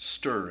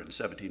stir in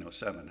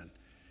 1707. And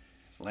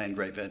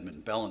Landgrave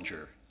Edmund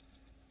Bellinger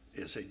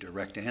is a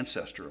direct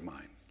ancestor of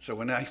mine. So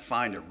when I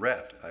find a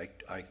Rhett,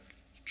 I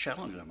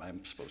challenge them.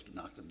 I'm supposed to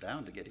knock them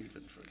down to get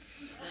even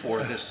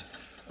for this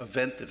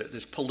event,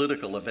 this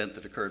political event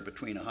that occurred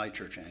between a high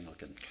church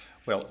Anglican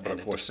well, but and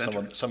of course,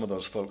 some of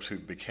those folks who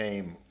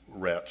became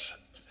Rhetts,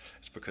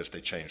 it's because they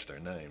changed their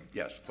name.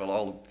 Yes, well,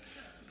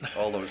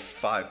 all those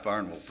five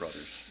Barnwell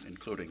brothers,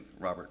 including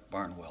Robert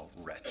Barnwell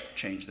Rhett,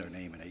 changed their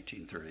name in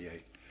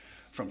 1838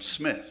 from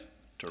Smith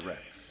to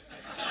Rhett.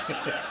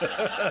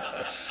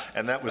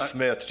 And that was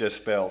Smith, just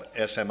spelled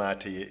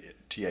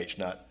S-M-I-T-H,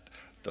 not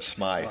the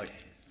Smythe. Right.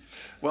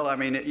 Well, I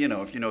mean, if you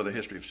know the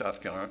history of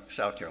South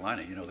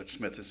Carolina, you know that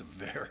Smith is a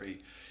very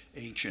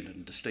ancient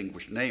and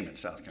distinguished name in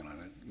South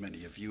Carolina.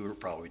 Many of you are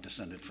probably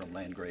descended from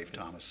Landgrave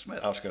Thomas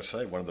Smith. I was going to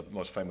say, one of the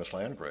most famous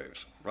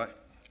Landgraves. Right.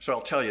 So I'll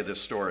tell you this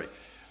story.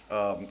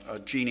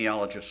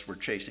 Genealogists were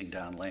chasing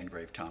down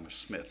Landgrave Thomas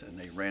Smith, and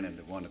they ran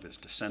into one of his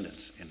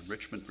descendants in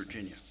Richmond,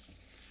 Virginia,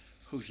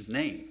 whose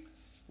name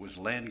was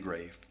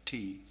Landgrave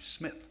T.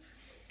 Smith.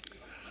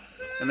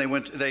 And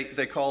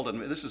they called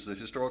him, this is the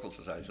Historical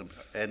Society,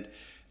 and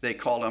they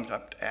called him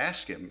up to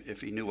ask him if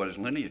he knew what his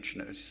lineage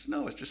was. He says,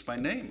 no, it's just my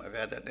name. I've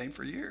had that name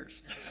for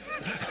years.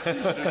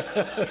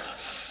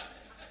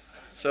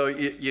 So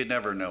you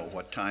never know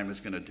what time is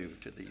going to do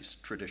to these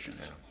traditions.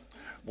 Yeah.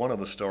 One of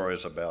the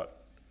stories about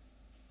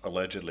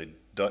allegedly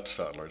Dutch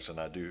settlers, and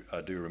I do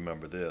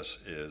remember this,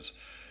 is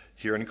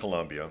here in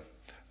Columbia,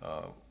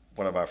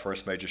 one of our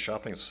first major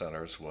shopping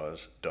centers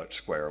was Dutch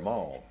Square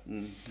Mall.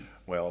 Mm-hmm.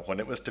 Well, when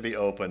it was to be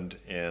opened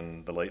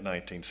in the late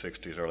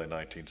 1960s, early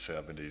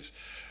 1970s,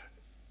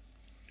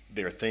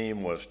 their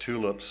theme was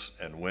tulips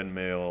and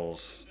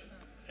windmills,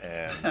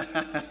 and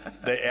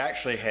they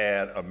actually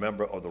had a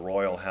member of the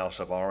Royal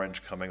House of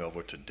Orange coming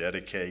over to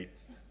dedicate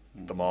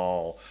the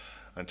mall,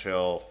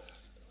 until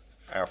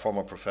our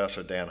former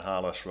professor Dan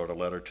Hollis wrote a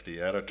letter to the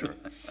editor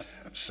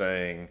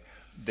saying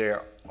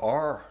there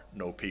are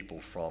no people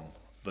from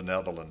the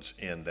Netherlands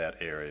in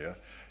that area.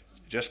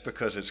 Just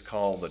because it's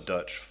called the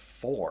Dutch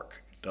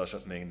Fork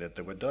doesn't mean that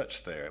there were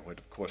Dutch there.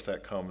 Of course,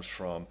 that comes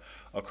from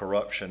a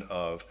corruption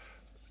of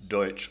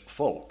Deutsch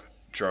Volk,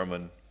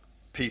 German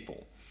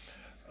people.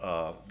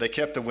 They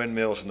kept the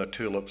windmills and the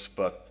tulips,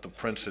 but the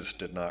princes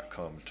did not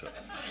come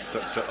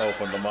to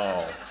open the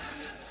mall.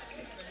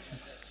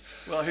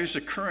 Well, here's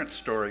a current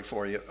story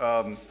for you.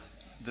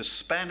 The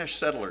Spanish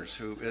settlers,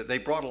 they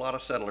brought a lot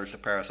of settlers to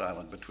Paris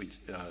Island between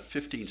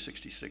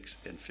 1566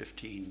 and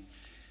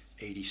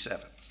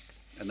 1587.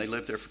 And they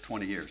lived there for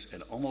 20 years.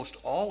 And almost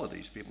all of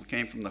these people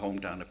came from the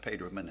hometown of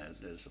Pedro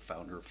Menendez, the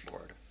founder of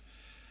Florida.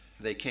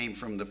 They came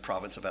from the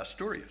province of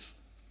Asturias.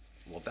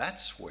 Well,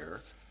 that's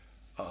where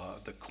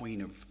the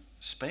Queen of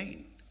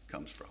Spain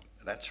comes from.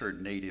 That's her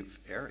native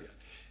area.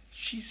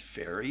 She's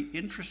very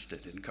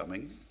interested in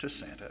coming to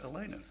Santa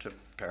Elena, to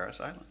Paris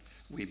Island.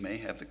 We may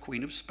have the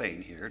Queen of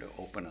Spain here to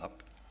open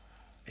up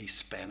a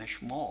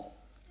Spanish mall,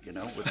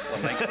 with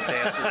flamenco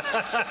dancers.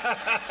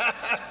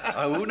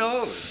 Who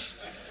knows?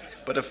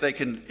 But if they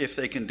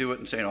can do it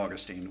in St.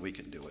 Augustine, we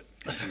can do it.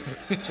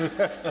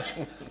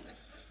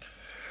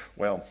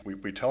 Well,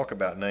 we talk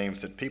about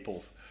names that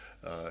people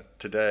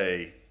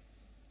today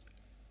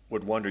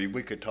would wonder.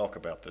 We could talk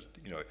about this.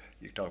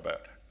 You talk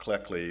about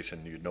Cleckley's,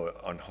 and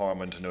on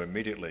Harmon to know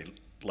immediately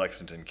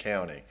Lexington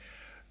County.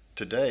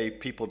 Today,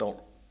 people don't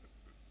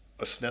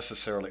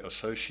necessarily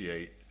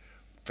associate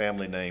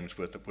family names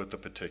with a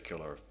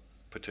particular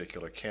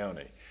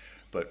county,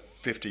 but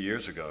 50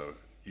 years ago,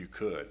 you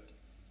could.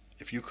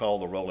 If you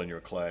called the roll in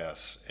your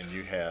class and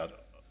you had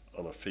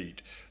a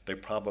Lafitte, they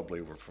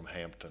probably were from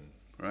Hampton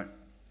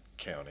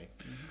County.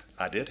 Mm-hmm.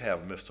 I did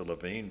have Mr.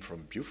 Levine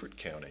from Beaufort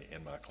County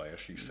in my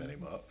class. You sent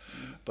him up.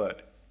 Mm-hmm.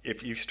 But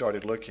if you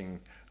started looking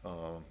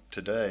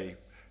today,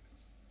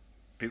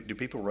 do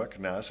people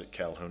recognize that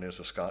Calhoun is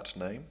a Scots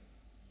name?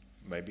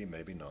 Maybe,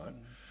 maybe not.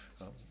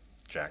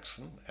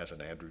 Jackson, as in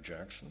Andrew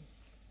Jackson,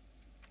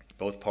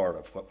 both part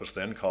of what was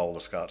then called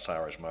the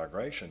Scots-Irish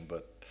migration,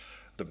 but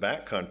the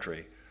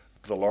backcountry,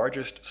 the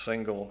largest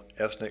single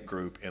ethnic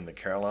group in the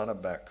Carolina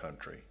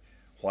backcountry,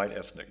 white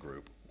ethnic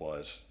group,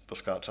 was the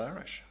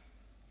Scots-Irish.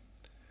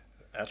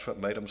 That's what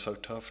made them so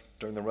tough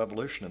during the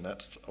Revolution, and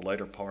that's a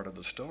later part of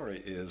the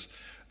story, is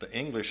the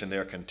English and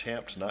their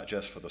contempt, not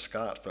just for the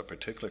Scots, but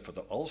particularly for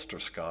the Ulster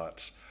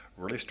Scots,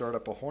 really stirred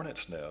up a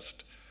hornet's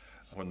nest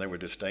when they were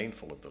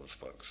disdainful of those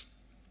folks.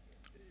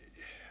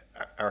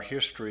 Our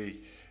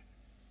history,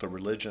 the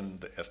religion,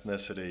 the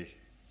ethnicity,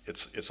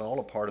 it's all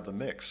a part of the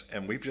mix.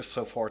 And we've just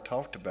so far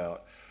talked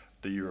about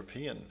the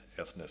European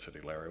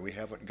ethnicity, Larry. We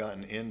haven't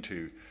gotten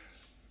into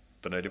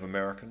the Native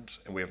Americans,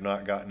 and we have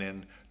not gotten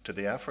into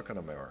the African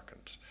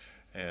Americans.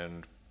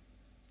 And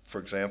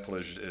for example,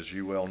 as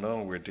you well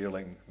know, we're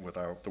dealing with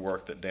the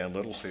work that Dan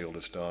Littlefield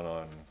has done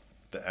on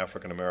the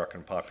African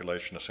American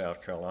population of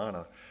South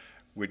Carolina.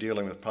 We're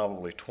dealing with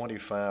probably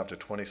 25 to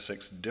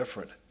 26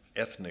 different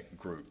ethnic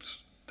groups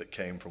that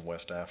came from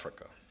West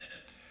Africa.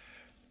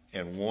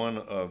 And one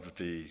of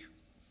the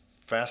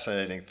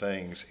fascinating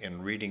things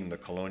in reading the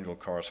colonial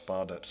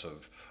correspondence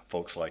of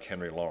folks like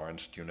Henry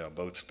Lawrence,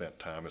 both spent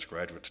time as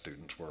graduate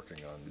students working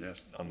on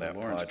that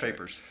Lawrence project.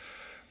 Papers.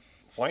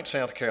 White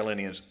South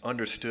Carolinians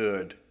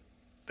understood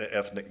the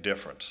ethnic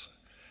difference.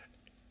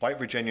 White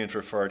Virginians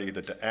referred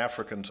either to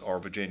Africans or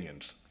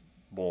Virginians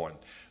born.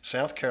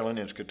 South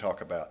Carolinians could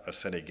talk about a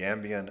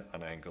Senegambian,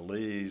 an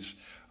Angolese,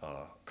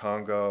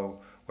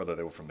 Congo, whether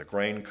they were from the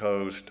Grain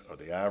Coast or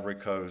the Ivory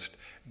Coast.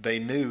 They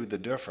knew the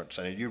difference.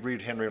 And you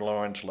read Henry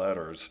Lawrence's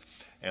letters,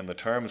 and the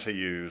terms he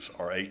used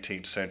are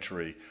 18th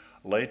century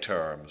lay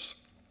terms.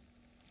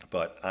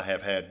 But I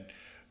have had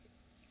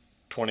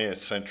 20th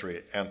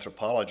century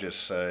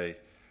anthropologists say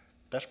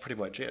that's pretty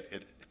much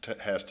it. It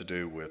has to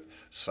do with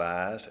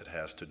size. It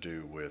has to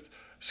do with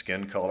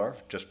skin color.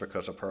 Just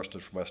because a person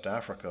is from West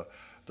Africa,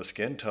 the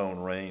skin tone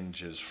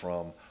ranges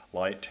from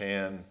light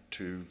tan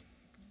to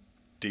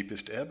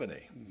deepest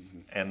ebony,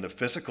 and the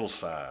physical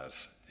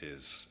size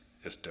is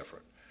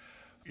different.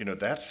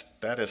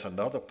 That is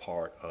another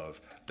part of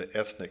the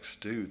ethnic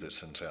stew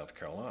that's in South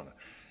Carolina.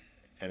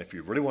 And if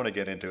you really want to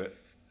get into it,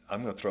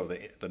 I'm going to throw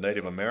the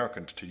Native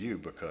Americans to you,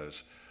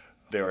 because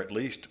There are at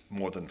least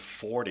more than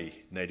 40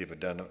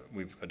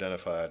 we've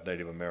identified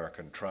Native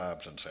American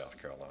tribes in South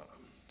Carolina.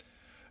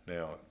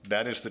 Now,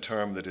 that is the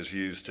term that is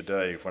used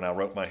today. When I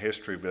wrote my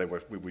history,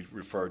 we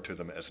referred to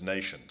them as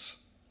nations.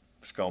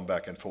 It's gone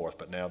back and forth,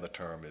 but now the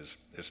term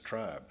is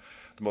tribe.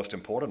 The most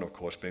important, of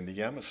course, being the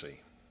Yamasee.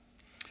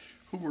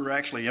 Who were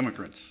actually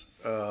immigrants.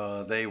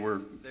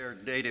 Their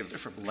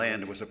native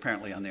land was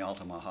apparently on the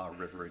Altamaha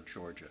River in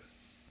Georgia,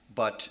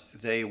 but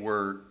they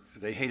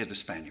hated the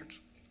Spaniards.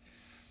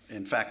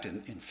 In fact, in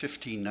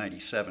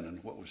 1597, in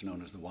what was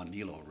known as the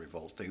Juanillo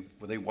Revolt,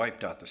 they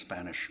wiped out the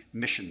Spanish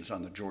missions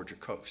on the Georgia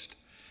coast.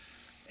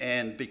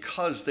 And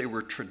because they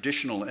were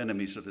traditional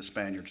enemies of the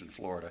Spaniards in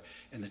Florida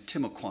and the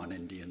Timucuan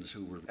Indians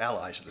who were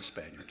allies of the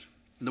Spaniards,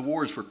 and the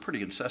wars were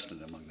pretty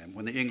incessant among them.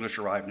 When the English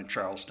arrived in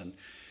Charleston,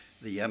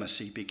 the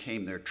Yamasee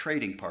became their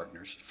trading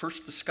partners.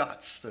 First the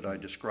Scots that I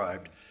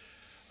described.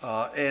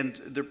 And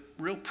the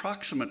real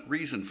proximate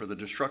reason for the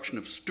destruction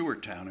of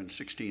Stewarttown in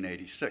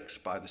 1686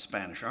 by the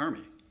Spanish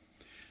army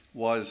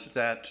was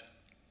that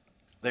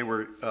they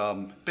were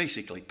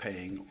basically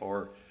paying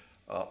or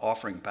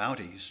offering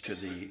bounties to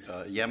the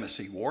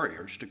Yamasee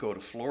warriors to go to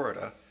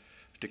Florida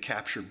to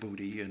capture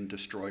booty and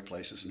destroy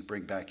places and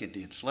bring back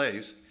Indian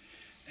slaves.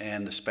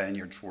 And the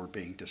Spaniards were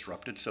being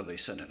disrupted, so they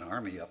sent an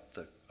army up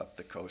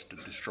the coast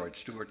and destroyed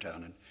Stewarttown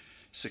in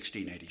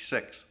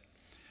 1686.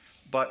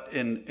 But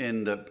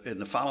in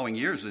the following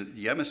years, the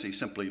Yamasee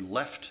simply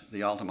left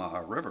the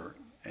Altamaha River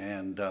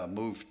and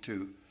moved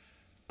to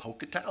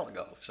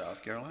Pocatello,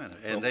 South Carolina.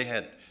 And they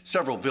had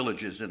several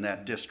villages in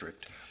that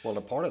district. Well,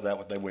 a part of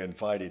that, they were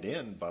invited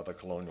in by the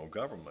colonial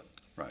government,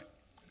 right,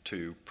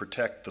 to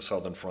protect the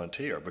southern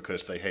frontier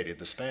because they hated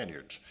the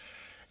Spaniards.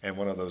 And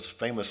one of those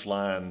famous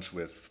lines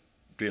with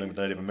dealing with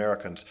Native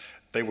Americans,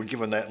 they were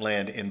given that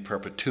land in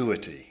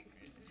perpetuity.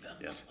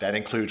 Yes. That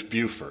includes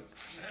Beaufort.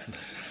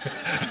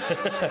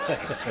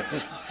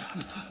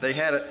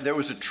 There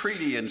was a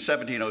treaty in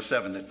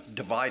 1707 that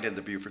divided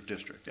the Beaufort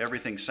district.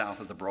 Everything south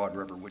of the Broad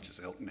River, which is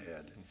Hilton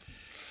Head,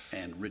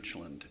 and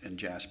Richland and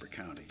Jasper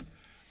County,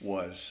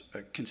 was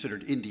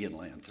considered Indian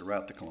land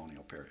throughout the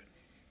colonial period.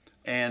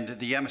 And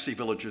the Yamasee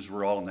villages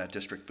were all in that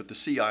district, but the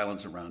Sea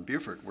Islands around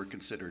Beaufort were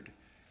considered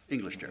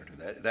English territory.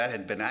 That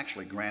had been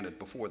actually granted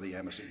before the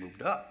Yamasee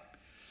moved up,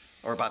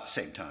 or about the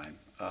same time,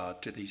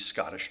 to these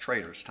Scottish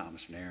traders,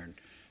 Thomas Nairn,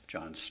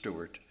 John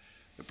Stewart,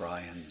 the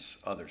Bryans,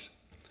 others.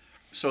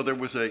 So there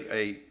was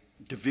a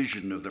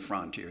division of the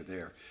frontier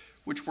there,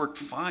 which worked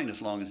fine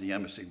as long as the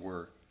Yamasee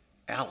were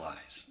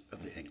allies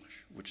of the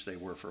English, which they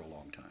were for a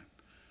long time,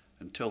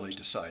 until they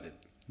decided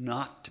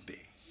not to be.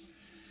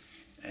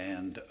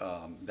 And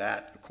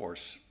that, of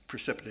course,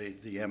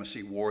 precipitated the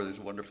Yamasee War. There's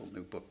a wonderful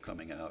new book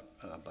coming out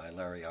by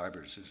Larry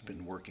Ivers, who's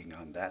been working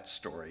on that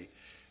story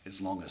as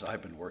long as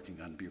I've been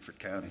working on Beaufort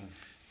County.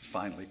 He's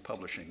finally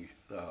publishing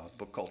a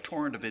book called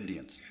Torrent of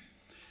Indians.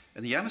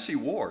 And the Yamasee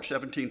War,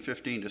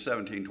 1715 to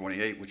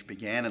 1728, which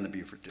began in the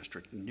Beaufort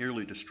District and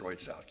nearly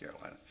destroyed South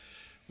Carolina,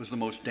 was the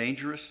most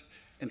dangerous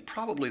and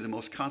probably the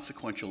most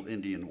consequential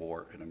Indian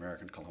war in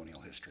American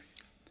colonial history,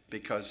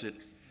 because it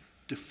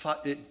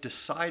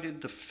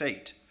decided the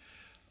fate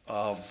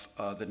of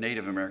the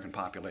Native American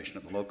population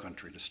of the Low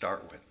Country to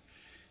start with.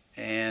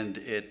 And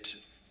it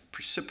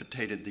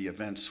precipitated the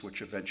events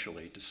which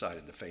eventually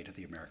decided the fate of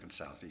the American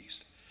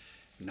Southeast.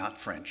 Not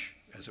French,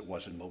 as it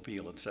was in Mobile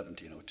in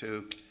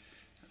 1702,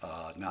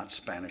 not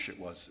Spanish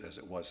as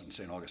it was in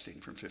St.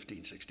 Augustine from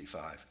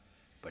 1565,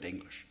 but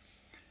English.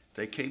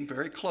 They came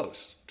very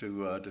close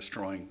to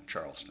destroying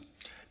Charleston.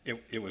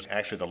 It was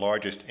actually the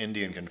largest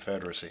Indian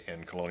confederacy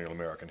in colonial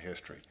American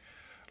history,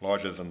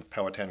 larger than the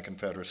Powhatan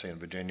Confederacy in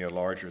Virginia,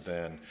 larger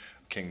than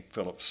King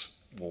Philip's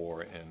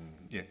War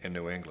in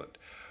New England,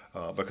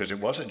 because it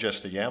wasn't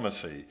just the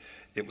Yamasee;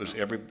 it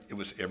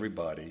was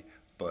everybody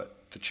but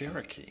the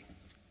Cherokee.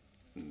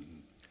 Mm-hmm.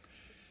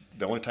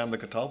 The only time the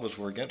Catawbas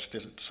were against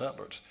the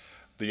settlers.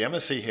 The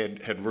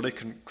Yamasee had really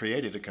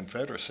created a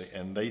confederacy,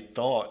 and they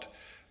thought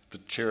the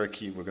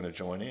Cherokee were going to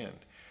join in.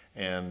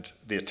 And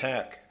the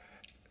attack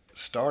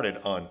started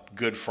on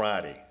Good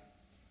Friday,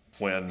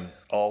 when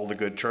all the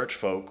good church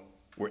folk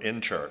were in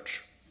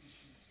church,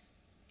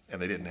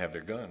 and they didn't have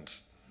their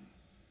guns.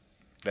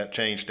 That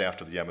changed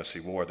after the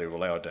Yamasee War. They were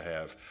allowed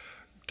to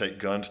take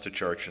guns to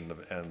church, and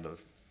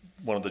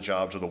one of the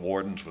jobs of the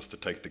wardens was to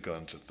take the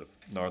guns at the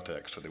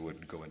narthex so they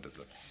wouldn't go into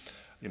the,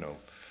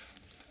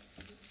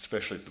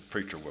 especially if the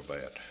preacher were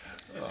bad.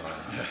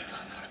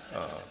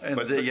 And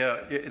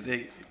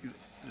the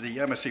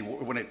Yamasee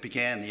War, when it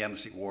began, the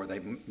Yamasee War, they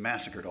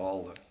massacred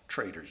all the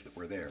traders that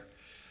were there,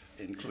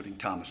 including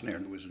Thomas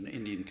Nairn, who was an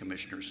Indian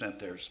commissioner sent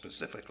there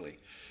specifically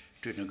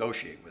to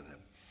negotiate with him.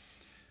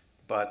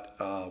 But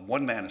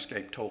one man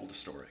escaped, told the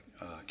story,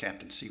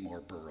 Captain Seymour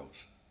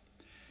Burroughs.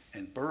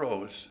 And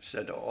Burroughs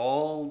said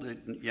all the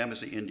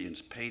Yamasee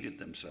Indians painted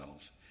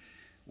themselves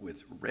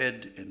with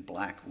red and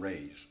black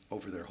rays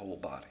over their whole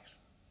bodies,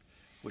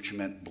 which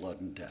meant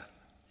blood and death.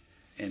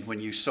 And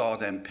when you saw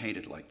them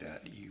painted like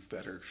that, you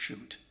better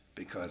shoot,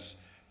 because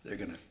they're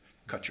going to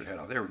cut your head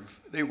off.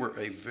 They were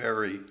a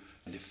very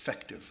an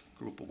effective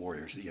group of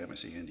warriors, the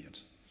Yamasee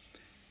Indians.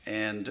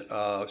 And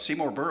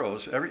Seymour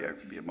Burroughs,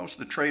 most of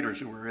the traders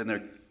who were in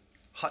their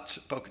huts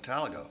at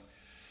Pocataligo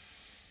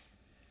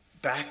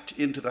backed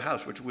into the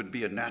house, which would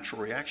be a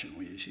natural reaction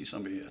when you see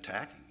somebody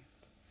attacking.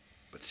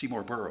 But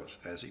Seymour Burroughs,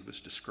 as he was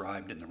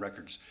described in the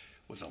records,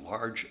 was a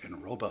large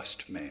and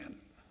robust man.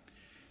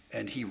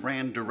 And he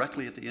ran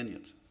directly at the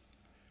Indians,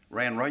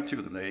 ran right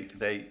through them.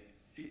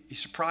 He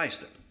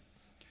surprised them.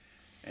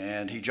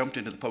 And he jumped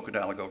into the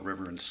Pocataligo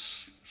River and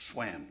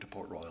swam to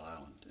Port Royal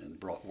Island and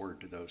brought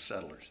word to those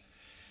settlers.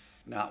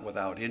 Not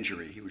without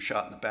injury. He was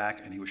shot in the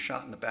back, and he was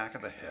shot in the back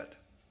of the head.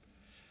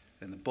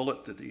 And the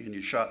bullet that the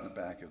Indian shot in the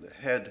back of the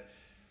head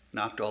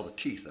knocked all the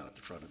teeth out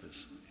the front of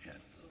his head.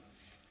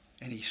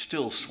 And he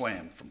still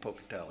swam from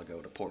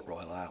Pocataligo to Port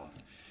Royal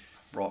Island,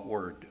 brought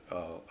word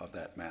of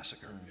that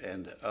massacre.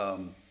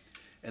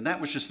 And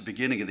that was just the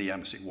beginning of the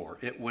Yamasee War.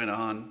 It went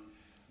on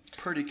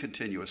pretty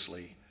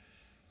continuously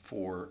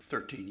for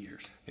 13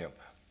 years. Yeah.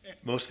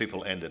 Most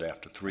people ended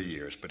after 3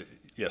 years, but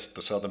yes,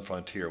 the southern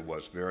frontier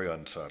was very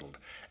unsettled.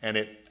 And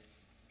it,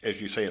 as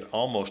you say, it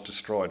almost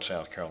destroyed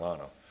South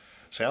Carolina.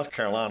 South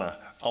Carolina,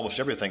 almost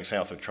everything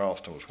south of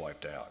Charleston was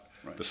wiped out.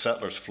 Right. The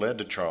settlers fled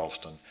to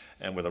Charleston,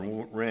 and with a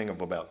ring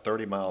of about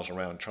 30 miles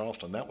around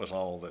Charleston, that was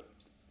all that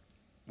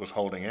was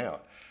holding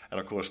out. And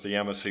of course, the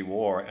Yamasee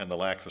War and the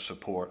lack of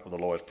support of the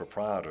Lloyd's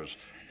proprietors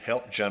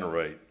helped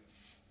generate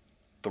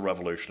the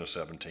Revolution of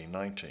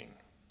 1719.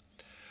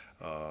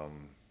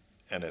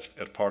 And as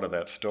part of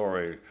that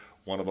story,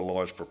 one of the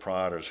Lloyd's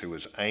proprietors who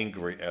was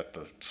angry at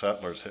the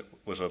settlers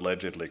was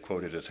allegedly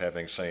quoted as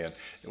having saying,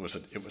 it was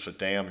a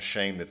damn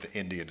shame that the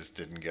Indians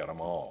didn't get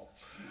them all.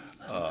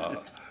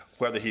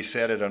 Whether he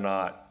said it or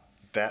not,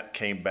 that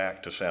came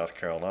back to South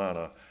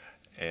Carolina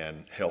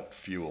and helped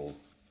fuel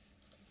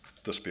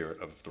the spirit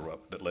of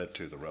that led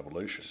to the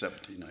Revolution.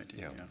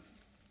 1719,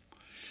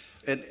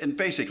 yeah. And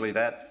basically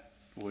that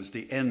was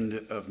the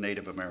end of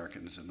Native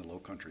Americans in the low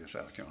country of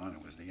South Carolina,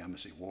 was the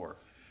Yamasee War,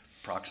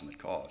 proximate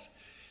cause.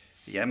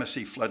 The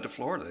Yamasee fled to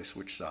Florida. They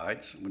switched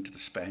sides, went to the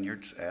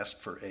Spaniards,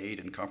 asked for aid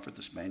and comfort.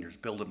 The Spaniards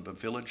built them a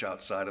village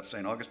outside of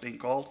St. Augustine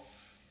called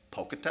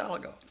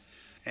Pocataligo.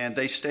 And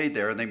they stayed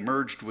there, and they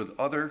merged with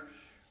other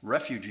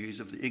refugees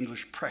of the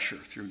English pressure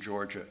through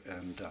Georgia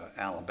and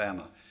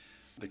Alabama,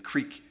 the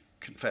Creek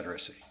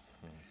Confederacy.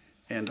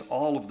 And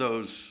all of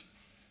those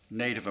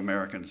Native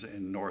Americans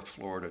in North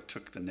Florida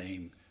took the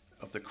name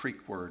of the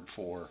Creek word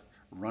for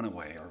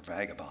runaway or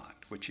vagabond,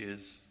 which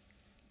is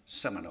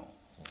Seminole.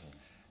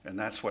 And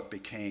that's what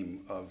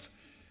became of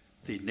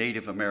the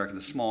Native American,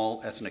 the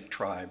small ethnic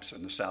tribes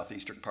in the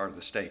southeastern part of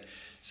the state.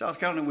 South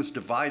Carolina was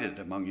divided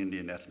among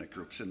Indian ethnic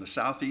groups. In the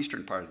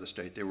southeastern part of the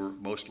state, they were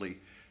mostly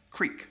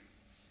Creek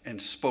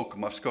and spoke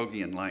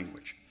Muskogean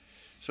language.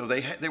 So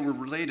they were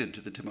related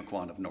to the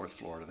Timucuan of North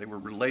Florida. They were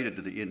related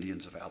to the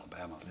Indians of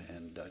Alabama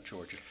and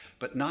Georgia,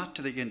 but not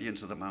to the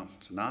Indians of the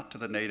mountains, not to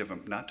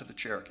the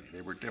Cherokee.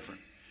 They were different.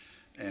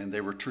 And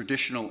they were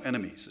traditional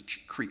enemies, the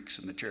Creeks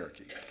and the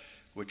Cherokee,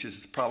 which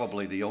is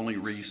probably the only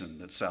reason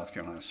that South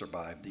Carolina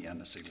survived the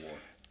Yamasee War.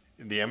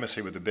 The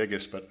Yamasee were the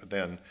biggest, but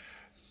then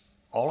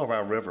all of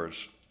our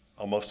rivers,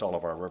 almost all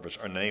of our rivers,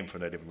 are named for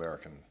Native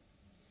American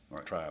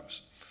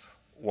tribes.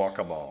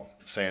 Waccamaw,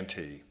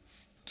 Santee,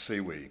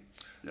 Sewee,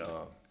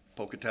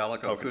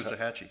 Pocataligo,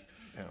 Coosawhatchee,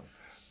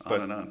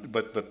 on and on.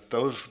 But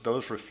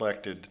those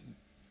reflected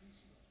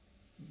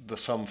the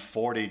some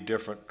 40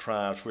 different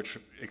tribes, which,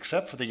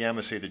 except for the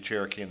Yamasee, the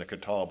Cherokee, and the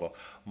Catawba,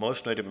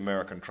 most Native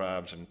American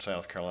tribes in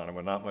South Carolina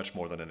were not much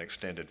more than an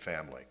extended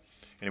family,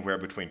 anywhere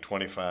between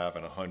 25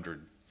 and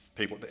 100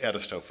 people. The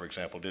Edisto, for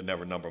example, did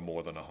never number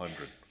more than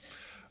 100.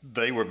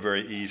 They were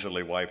very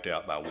easily wiped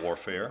out by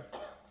warfare,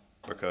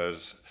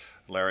 because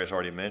Larry's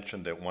already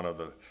mentioned that one of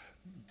the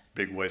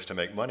big ways to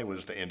make money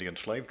was the Indian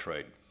slave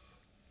trade.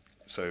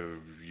 So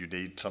you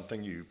need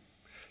something, you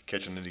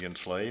catch an Indian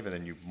slave, and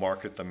then you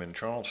market them in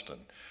Charleston.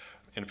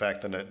 In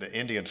fact, the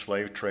Indian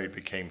slave trade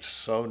became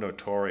so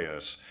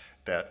notorious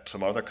that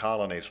some other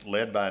colonies,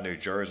 led by New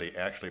Jersey,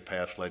 actually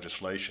passed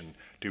legislation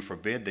to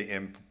forbid the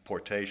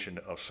importation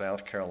of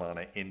South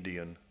Carolina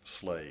Indian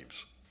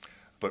slaves.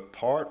 But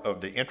part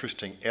of the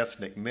interesting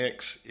ethnic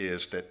mix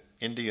is that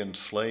Indian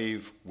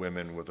slave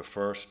women were the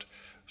first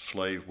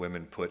slave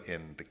women put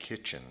in the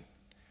kitchen.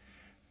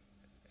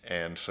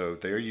 And so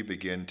there you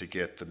begin to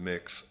get the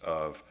mix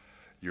of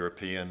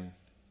European,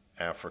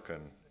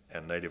 African,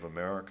 and Native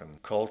American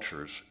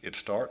cultures. It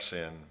starts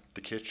in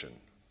the kitchen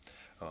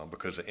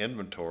because the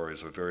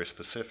inventories are very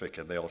specific,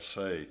 and they'll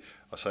say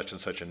such and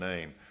such a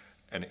name,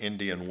 an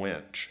Indian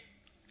wench.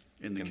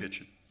 In the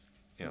kitchen.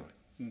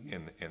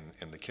 In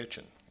the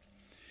kitchen.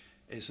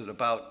 Is it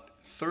about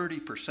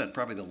 30%,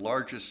 probably the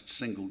largest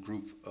single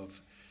group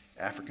of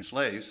African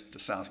slaves to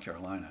South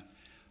Carolina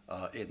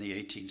in the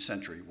 18th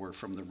century were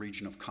from the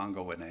region of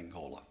Congo and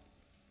Angola.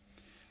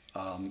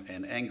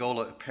 And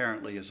Angola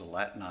apparently is a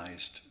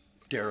Latinized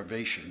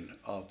derivation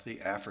of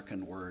the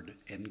African word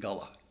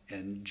Ngullah,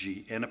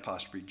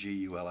 N''Gullah,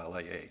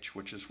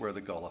 which is where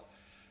the Gullah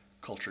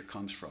culture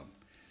comes from.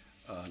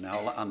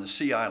 Now, on the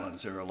Sea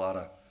Islands, there are a lot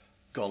of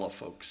Gullah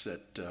folks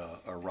that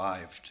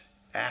arrived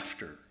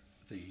after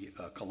the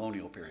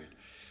colonial period.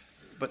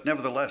 But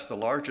nevertheless, the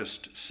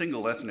largest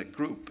single ethnic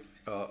group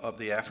of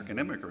the African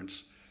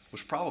immigrants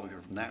was probably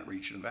from that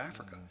region of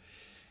Africa.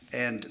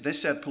 And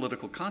this had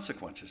political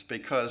consequences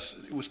because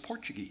it was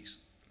Portuguese.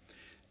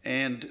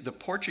 And the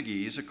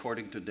Portuguese,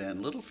 according to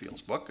Dan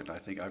Littlefield's book, and I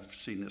think I've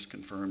seen this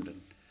confirmed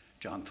in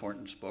John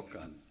Thornton's book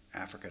on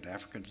Africa and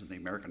Africans in the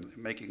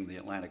making the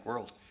Atlantic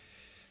world,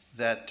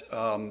 that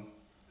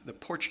the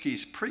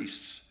Portuguese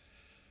priests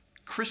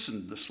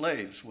christened the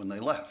slaves when they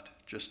left,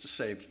 just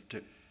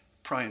to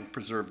try and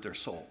preserve their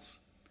souls.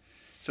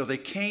 So they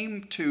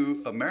came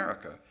to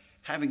America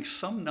having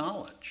some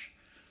knowledge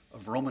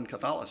of Roman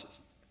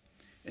Catholicism.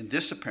 And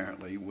this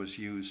apparently was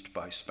used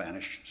by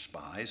Spanish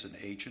spies and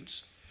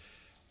agents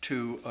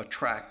to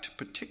attract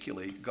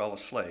particularly Gullah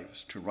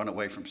slaves to run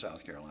away from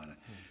South Carolina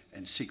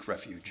and seek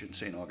refuge in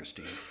St.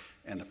 Augustine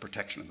and the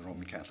protection of the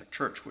Roman Catholic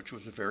Church, which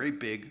was a very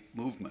big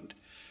movement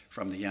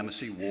from the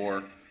Yamasee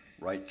War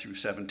right through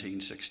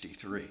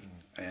 1763,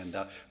 and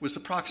was the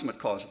proximate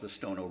cause of the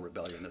Stono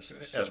Rebellion.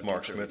 As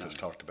Mark Smith has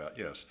talked about,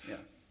 yes. Yeah.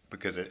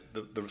 Because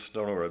the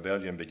Stono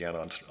Rebellion began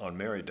on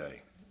Mary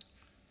Day.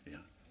 Yeah.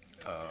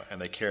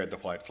 And they carried the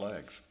white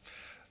flags,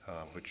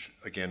 which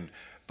again,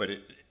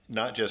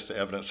 not just the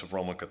evidence of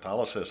Roman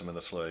Catholicism in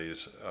the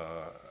slaves.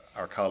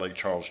 Our colleague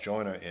Charles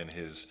Joyner, in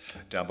his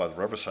Down by the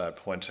Riverside,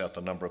 points out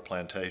the number of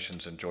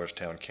plantations in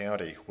Georgetown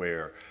County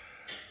where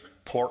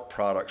pork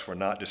products were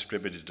not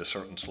distributed to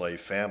certain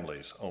slave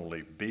families,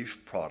 only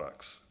beef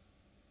products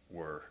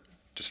were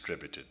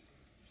distributed.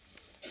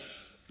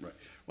 Right.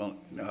 Well,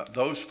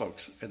 those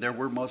folks, there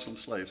were Muslim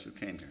slaves who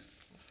came here.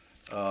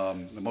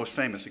 The most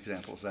famous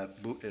example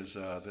is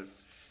the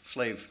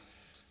slave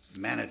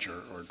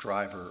manager or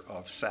driver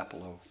of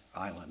Sapelo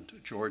Island,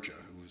 Georgia,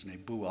 who was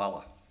named Boo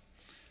Allah.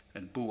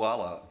 And Boo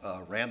Allah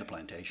ran the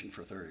plantation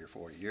for 30 or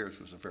 40 years,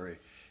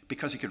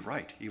 because he could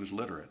write, he was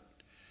literate.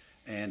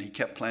 And he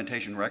kept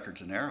plantation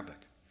records in Arabic.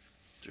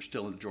 They're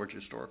still in the Georgia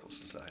Historical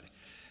Society.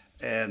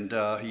 And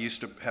he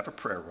used to have a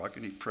prayer rug,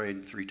 and he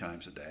prayed 3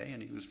 times a day,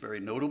 and he was a very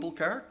notable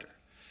character.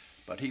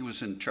 But he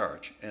was in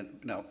charge. And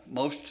now,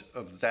 most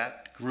of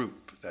that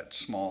group, that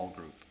small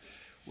group,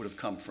 would have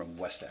come from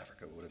West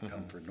Africa, would have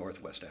come from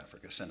Northwest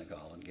Africa,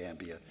 Senegal and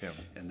Gambia,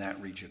 and that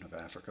region of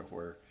Africa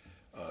where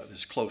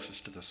is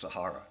closest to the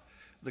Sahara.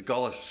 The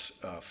Gullah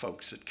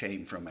folks that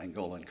came from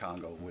Angola and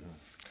Congo would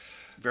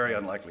very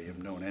unlikely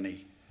have known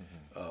any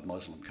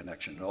Muslim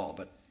connection at all,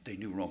 but they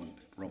knew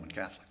Roman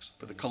Catholics.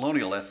 But the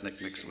colonial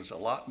ethnic mix was a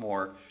lot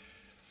more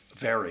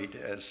varied,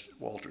 as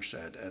Walter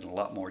said, and a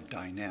lot more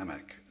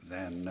dynamic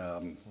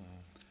than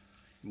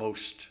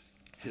most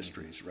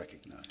histories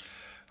recognize.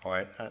 All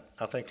right,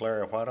 I think,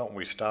 Larry, why don't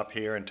we stop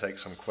here and take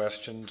some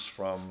questions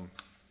from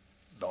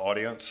the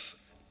audience?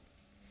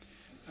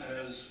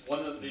 As one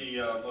of the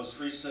most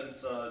recent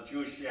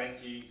Jewish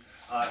Yankee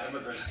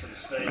immigrants to the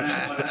state,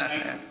 I want to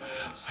thank you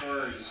for the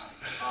stories.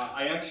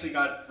 I actually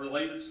got,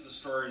 related to the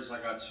stories,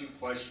 I got 2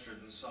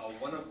 questions.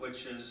 One of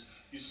which is,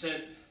 you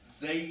said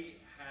they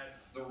had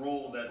the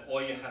rule that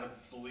all you had to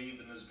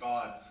believe in is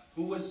God.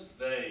 Who was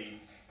they,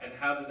 and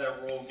how did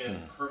that rule get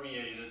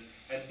permeated?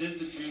 And did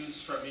the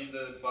Jews from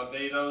either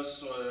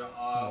Barbados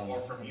or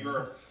from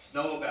Europe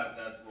know about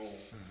that rule?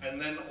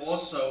 And then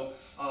also,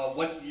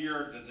 what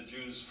year did the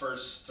Jews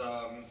first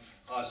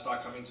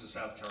start coming to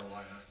South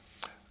Carolina?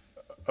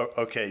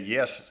 Okay,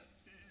 yes,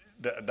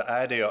 the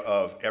idea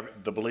of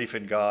the belief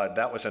in God,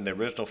 that was in the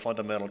original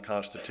fundamental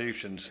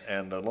constitutions,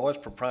 and the Lord's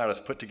proprietors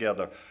put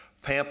together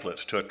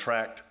pamphlets to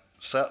attract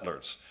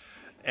settlers,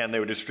 and they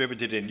were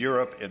distributed in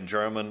Europe in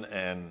German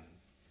and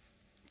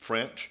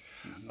French,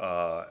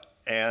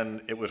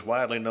 and it was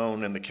widely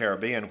known in the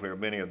Caribbean, where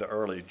many of the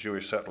early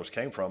Jewish settlers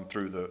came from,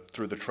 through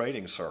the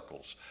trading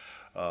circles,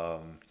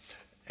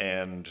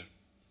 and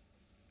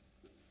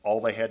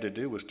all they had to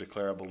do was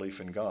declare a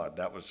belief in God.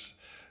 That was,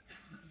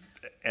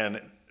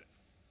 and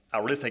I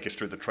really think it's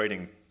through the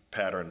trading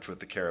patterns with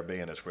the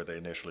Caribbean is where they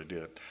initially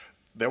did it.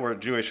 There were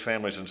Jewish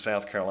families in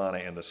South Carolina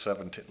in the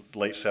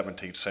late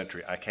 17th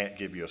century. I can't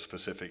give you a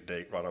specific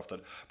date right off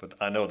but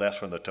I know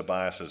that's when the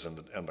Tobiases and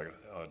the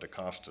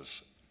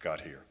DaCostas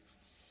got here.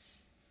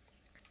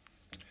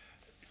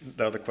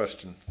 Another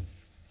question.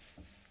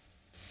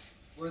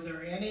 Were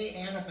there any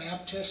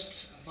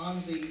Anabaptists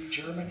among the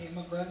German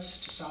immigrants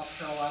to South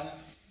Carolina?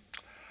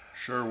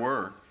 Sure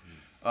were.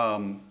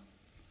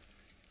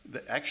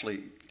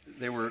 Actually,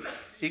 they were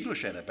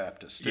English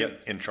Anabaptists too. Yeah,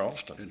 in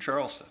Charleston. In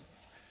Charleston.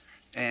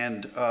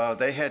 And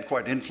they had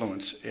quite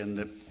influence in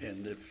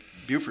the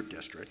Beaufort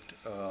district.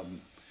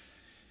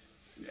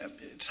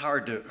 It's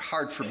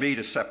hard for me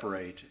to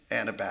separate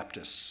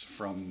Anabaptists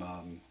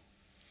from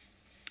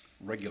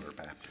regular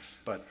Baptists,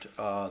 but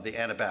the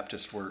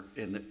Anabaptists were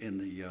in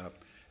the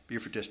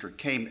Beaufort district,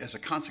 came as a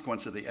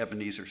consequence of the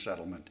Ebenezer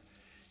settlement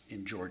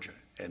in Georgia,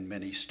 and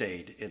many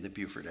stayed in the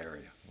Beaufort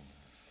area.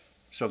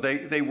 So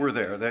they were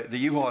there.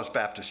 The Uhaw's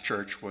Baptist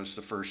Church was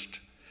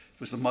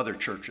the mother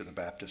church of the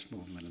Baptist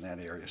movement in that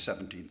area,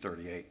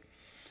 1738.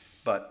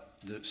 But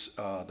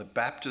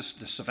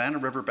the Savannah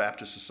River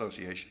Baptist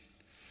Association,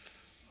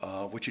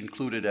 which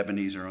included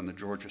Ebenezer on the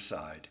Georgia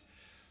side,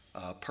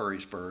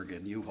 Perrysburg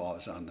and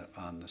Uhaw's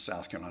on the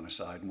South Carolina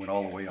side, and went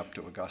all the way up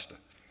to Augusta,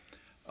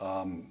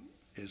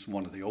 is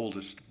one of the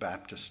oldest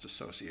Baptist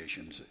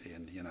associations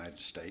in the United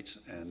States.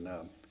 And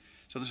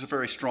so there's a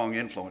very strong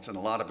influence, and a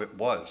lot of it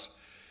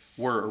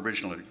were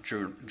originally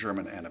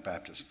German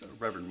Anabaptists.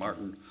 Reverend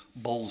Martin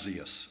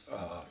Bolzius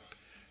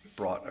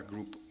brought a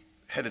group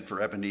headed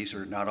for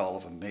Ebenezer. Not all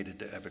of them made it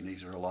to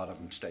Ebenezer. A lot of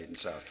them stayed in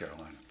South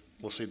Carolina.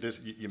 Well, see,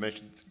 you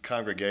mentioned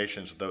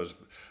congregations.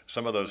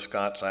 Some of those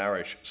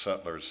Scots-Irish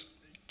settlers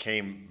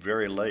came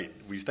very late.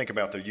 We think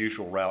about the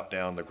usual route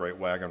down the Great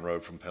Wagon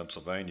Road from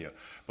Pennsylvania,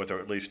 but there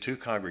were at least two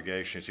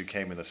congregations who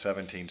came in the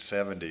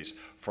 1770s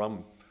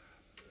from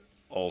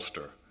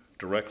Ulster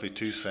directly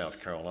to South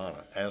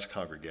Carolina as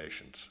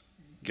congregations,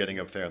 getting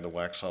up there in the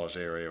Waxhaws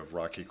area of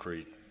Rocky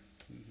Creek,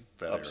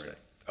 that area.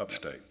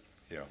 Upstate,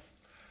 yeah.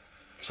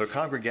 So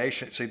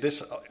congregation, see,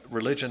 this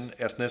religion,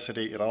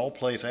 ethnicity, it all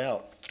plays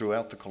out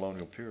throughout the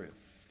colonial period.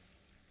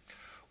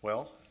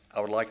 Well, I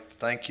would like to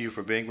thank you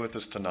for being with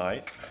us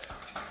tonight.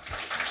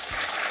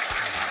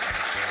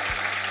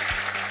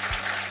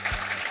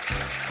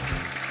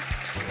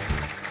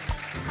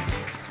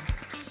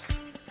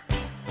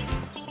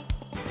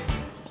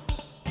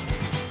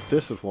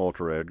 This is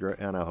Walter Edgar,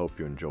 and I hope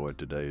you enjoyed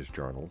today's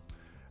journal.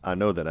 I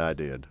know that I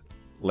did.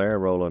 Larry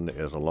Rowland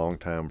is a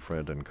longtime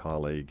friend and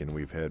colleague, and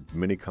we've had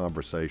many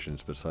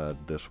conversations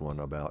beside this one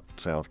about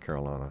South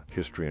Carolina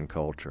history and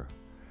culture.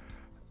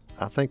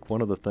 I think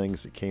one of the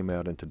things that came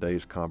out in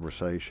today's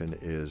conversation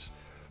is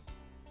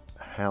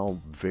how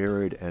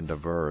varied and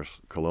diverse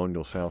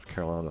colonial South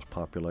Carolina's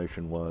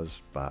population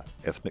was by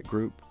ethnic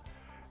group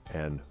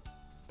and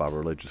by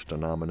religious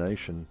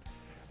denomination,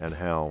 and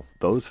how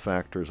those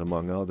factors,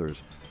 among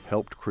others,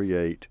 helped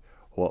create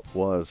what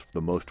was the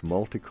most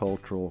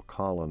multicultural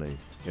colony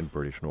in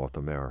British North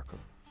America.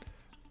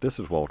 This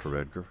is Walter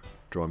Edgar.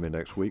 Join me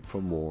next week for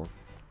more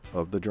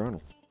of The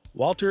Journal.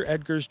 Walter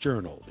Edgar's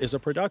Journal is a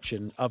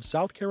production of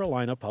South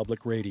Carolina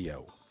Public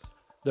Radio.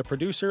 The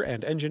producer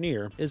and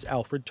engineer is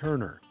Alfred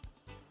Turner.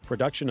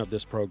 Production of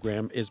this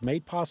program is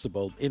made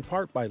possible in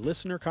part by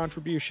listener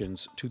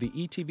contributions to the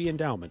ETV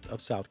Endowment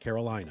of South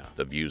Carolina.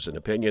 The views and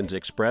opinions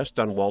expressed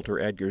on Walter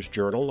Edgar's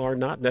Journal are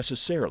not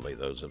necessarily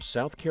those of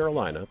South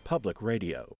Carolina Public Radio.